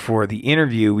plug for the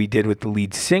interview we did with the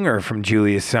lead singer from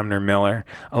Julius Sumner Miller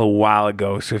a little while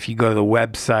ago. So if you go to the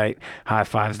website,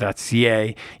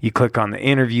 highfives.ca, you click on the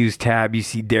interviews tab, you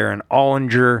see Darren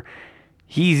Ollinger.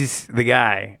 He's the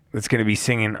guy that's going to be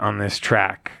singing on this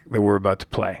track that we're about to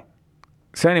play.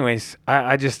 So anyways,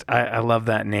 I love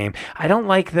that name. I don't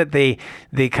like that they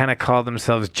kind of call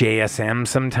themselves JSM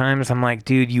sometimes. I'm like,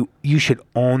 dude, you should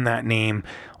own that name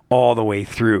all the way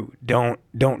through. Don't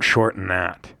shorten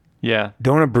that. Yeah.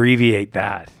 Don't abbreviate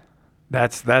that.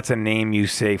 That's a name you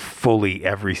say fully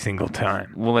every single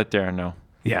time. We'll let Darren know.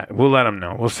 Yeah, we'll let them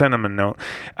know. We'll send them a note.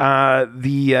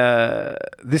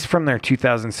 This from their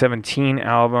 2017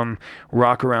 album,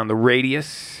 Rock Around the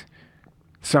Radius.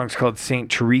 The song's called Saint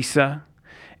Teresa.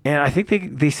 And I think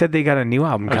they said they got a new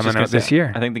album I was coming just gonna out this say,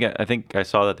 year. I think I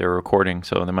saw that they were recording,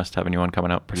 so they must have a new one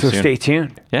coming out pretty So soon. stay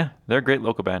tuned. Yeah, they're a great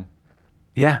local band.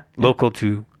 Yeah, local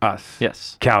to us.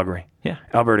 Yes. Calgary. Yeah.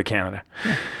 Alberta, Canada.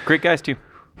 Great guys too.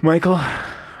 Michael,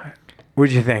 what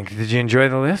did you think? Did you enjoy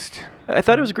the list? I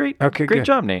thought it was great. Okay, Great good.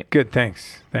 job, Nate. Good,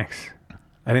 thanks. I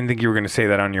didn't think you were going to say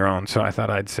that on your own, so I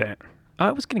thought I'd say it.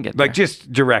 I was gonna get there. Like,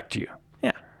 just direct you.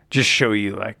 yeah. Just show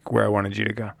you, like, where I wanted you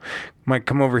to go. Mike,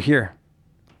 come over here.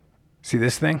 See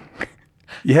this thing?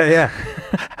 Yeah.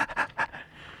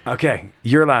 Okay,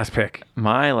 your last pick.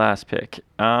 My last pick.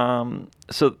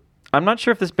 So I'm not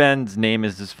sure if this band's name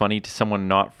is as funny to someone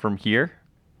not from here,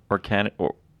 or Canada,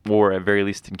 or at very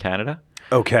least in Canada.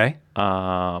 Okay.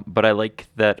 But I like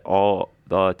that all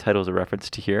the titles are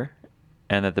referenced to here,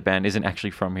 and that the band isn't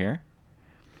actually from here.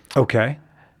 Okay.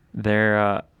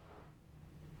 They're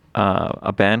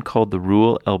a band called the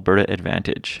Rural Alberta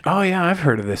Advantage. Oh, yeah, I've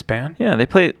heard of this band. Yeah, they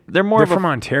play. They're more They're of a, from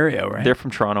Ontario, right? They're from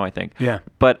Toronto, I think. Yeah.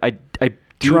 But I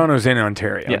do. Toronto's in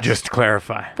Ontario, Yes. just to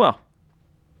clarify. Well,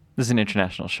 this is an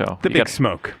international show. The You Big gotta-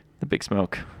 Smoke. The Big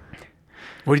Smoke.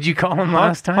 What did you call them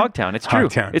last time? Hogtown. It's true.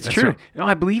 Hogtown. It's That's true. right. No,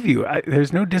 I believe you.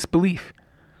 There's no disbelief.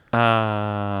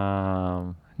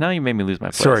 Now you made me lose my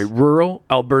place. Sorry, Rural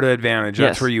Alberta Advantage.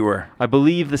 That's Yes. where you were. I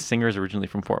believe the singer is originally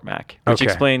from Fort Mac, which Okay.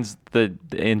 explains the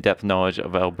in-depth knowledge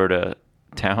of Alberta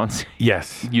towns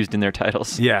Yes. used in their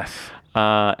titles. Yes.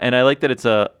 And I like that it's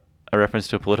a reference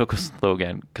to a political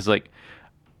slogan, because like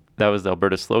that was the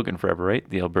Alberta slogan forever, right?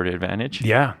 The Alberta Advantage.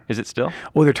 Yeah. Is it still?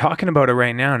 Well, they're talking about it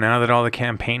right now that all the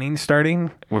campaigning's starting.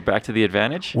 We're back to the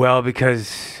advantage. Well,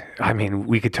 because, I mean,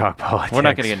 we could talk politics. We're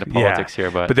not gonna get into politics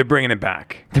here, but they're bringing it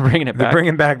back. They're bringing it They're back.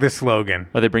 bringing back the slogan.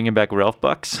 Are they bringing back Ralph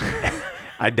Bucks?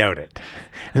 I doubt it.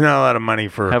 There's not a lot of money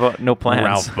for How about no plans?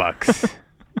 Ralph Bucks.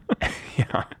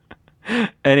 Yeah.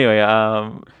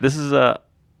 Anyway, this is a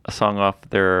song off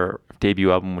their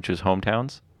debut album, which was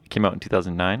Hometowns. It came out in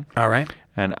 2009. All right.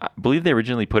 And I believe they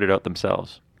originally put it out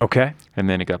themselves, Okay. and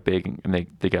then it got big, and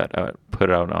they got put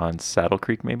out on Saddle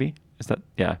Creek. Maybe is that?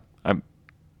 Yeah,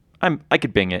 I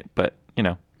could bing it, but you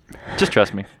know, just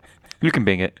trust me, you can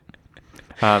bing it.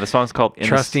 The song's called In the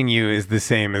Trusting you is the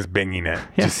same as binging it,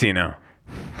 Yeah. just so you know.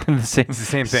 the same, It's the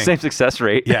same thing. same success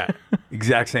rate. Yeah.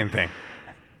 Exact same thing.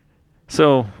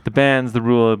 So the band's the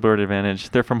Rural Alberta Advantage.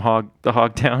 They're from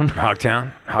Hogtown.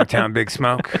 Hogtown, Big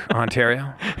Smoke,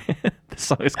 Ontario. The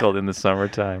song is called In the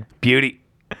Summertime. Beauty.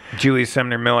 Julius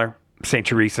Sumner Miller, St.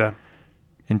 Teresa.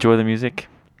 Enjoy the music.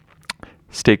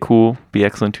 Stay cool. Be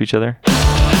excellent to each other.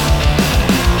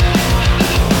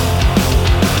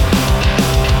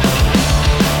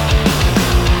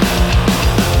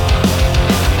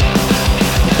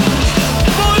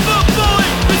 Bully the bully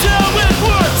is how it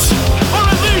works. Or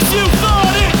at least you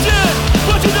thought it did.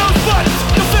 But you know what?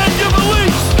 Defend your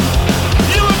beliefs.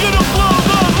 You are gonna blow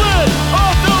the lid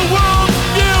off the world's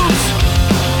views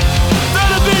that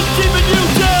have been keeping you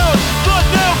down. But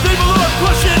now people are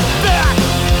pushing back,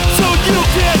 so you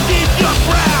can't keep your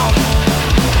crown.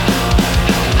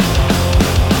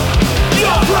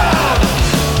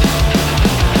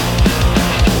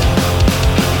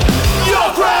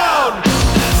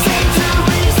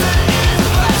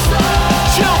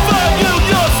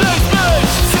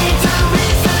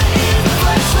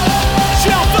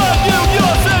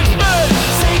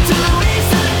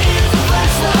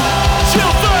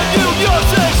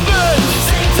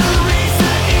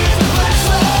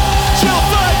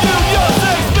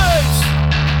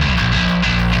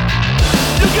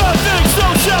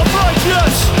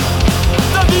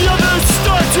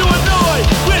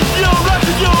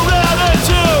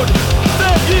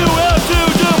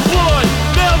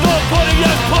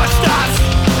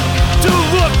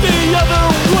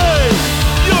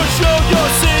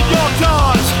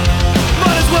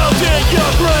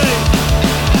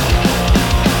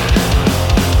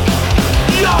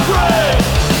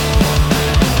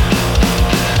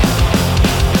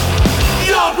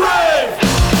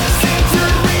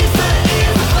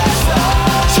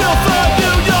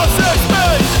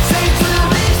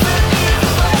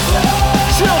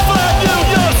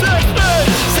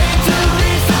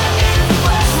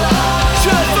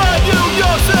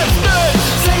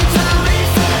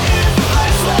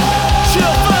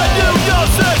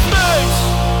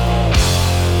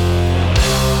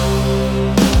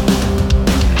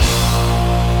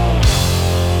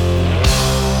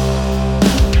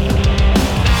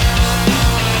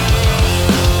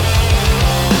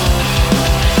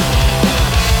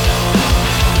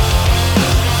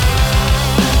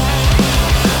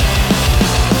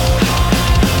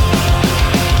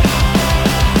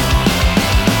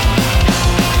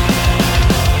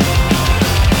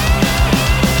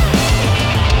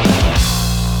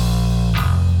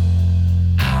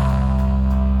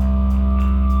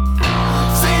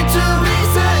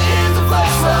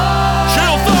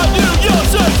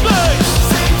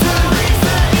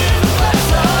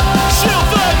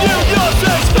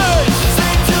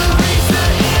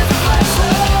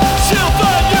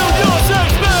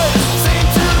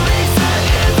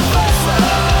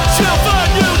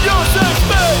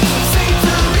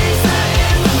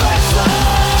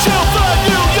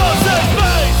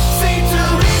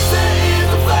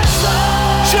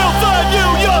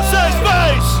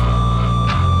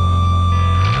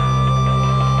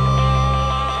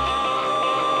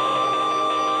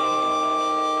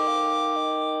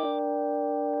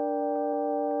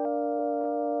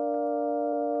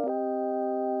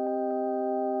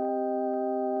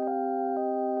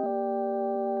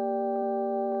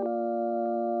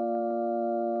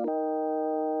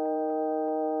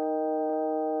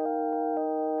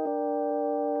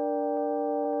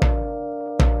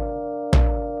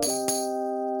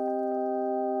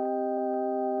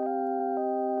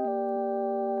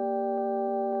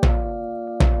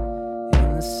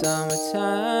 the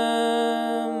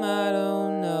summertime, I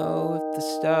don't know if the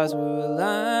stars were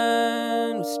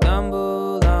aligned. We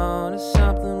stumbled onto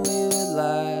something we would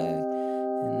like,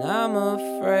 and I'm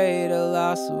afraid I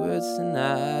lost the words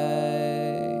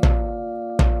tonight.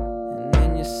 And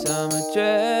in your summer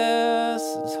dress,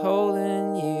 I was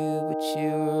holding you, but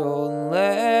you were holding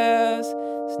less.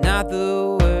 It's not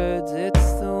the words,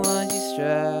 it's the ones you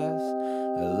stress.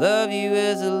 I love you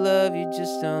as I love you,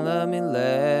 just don't love me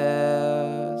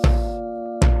less.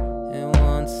 And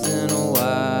once in a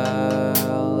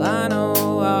while, I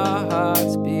know our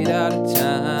hearts beat out of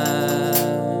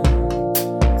time.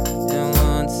 And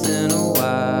once in a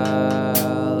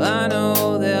while, I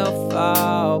know they'll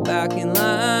fall back in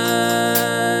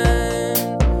line.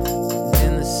 And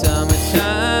in the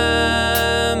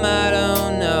summertime, I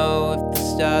don't know if the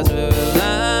stars were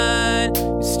aligned.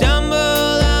 We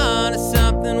stumbled onto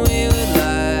something we would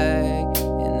like,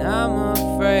 and I'm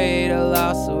afraid I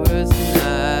lost the words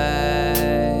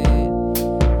tonight.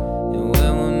 And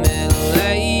when we're middle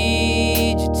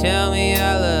aged, you tell me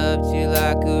I loved you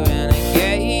like a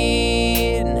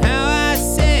renegade, and how I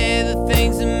say the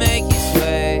things that make you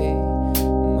sway.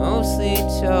 Mostly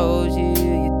told you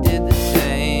you did the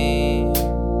same.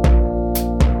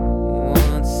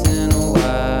 Once in a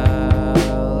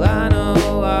while, I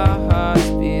know our hearts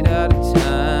beat out of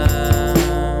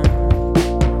time.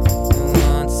 And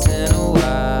once in a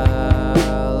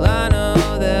while, I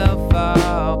know they'll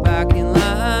fall back in line.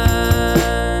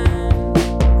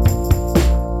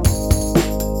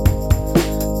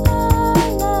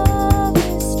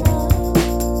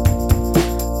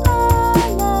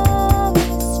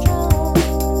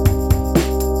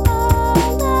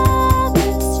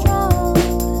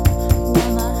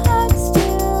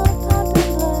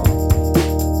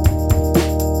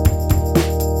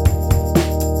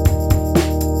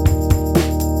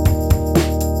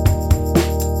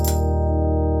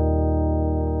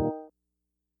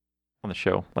 On the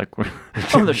show. Like, we're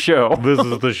on the show. This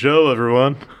is the show,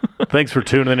 everyone. Thanks for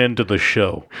tuning in to the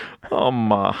show.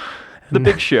 The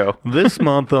big show. This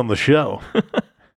month on the show,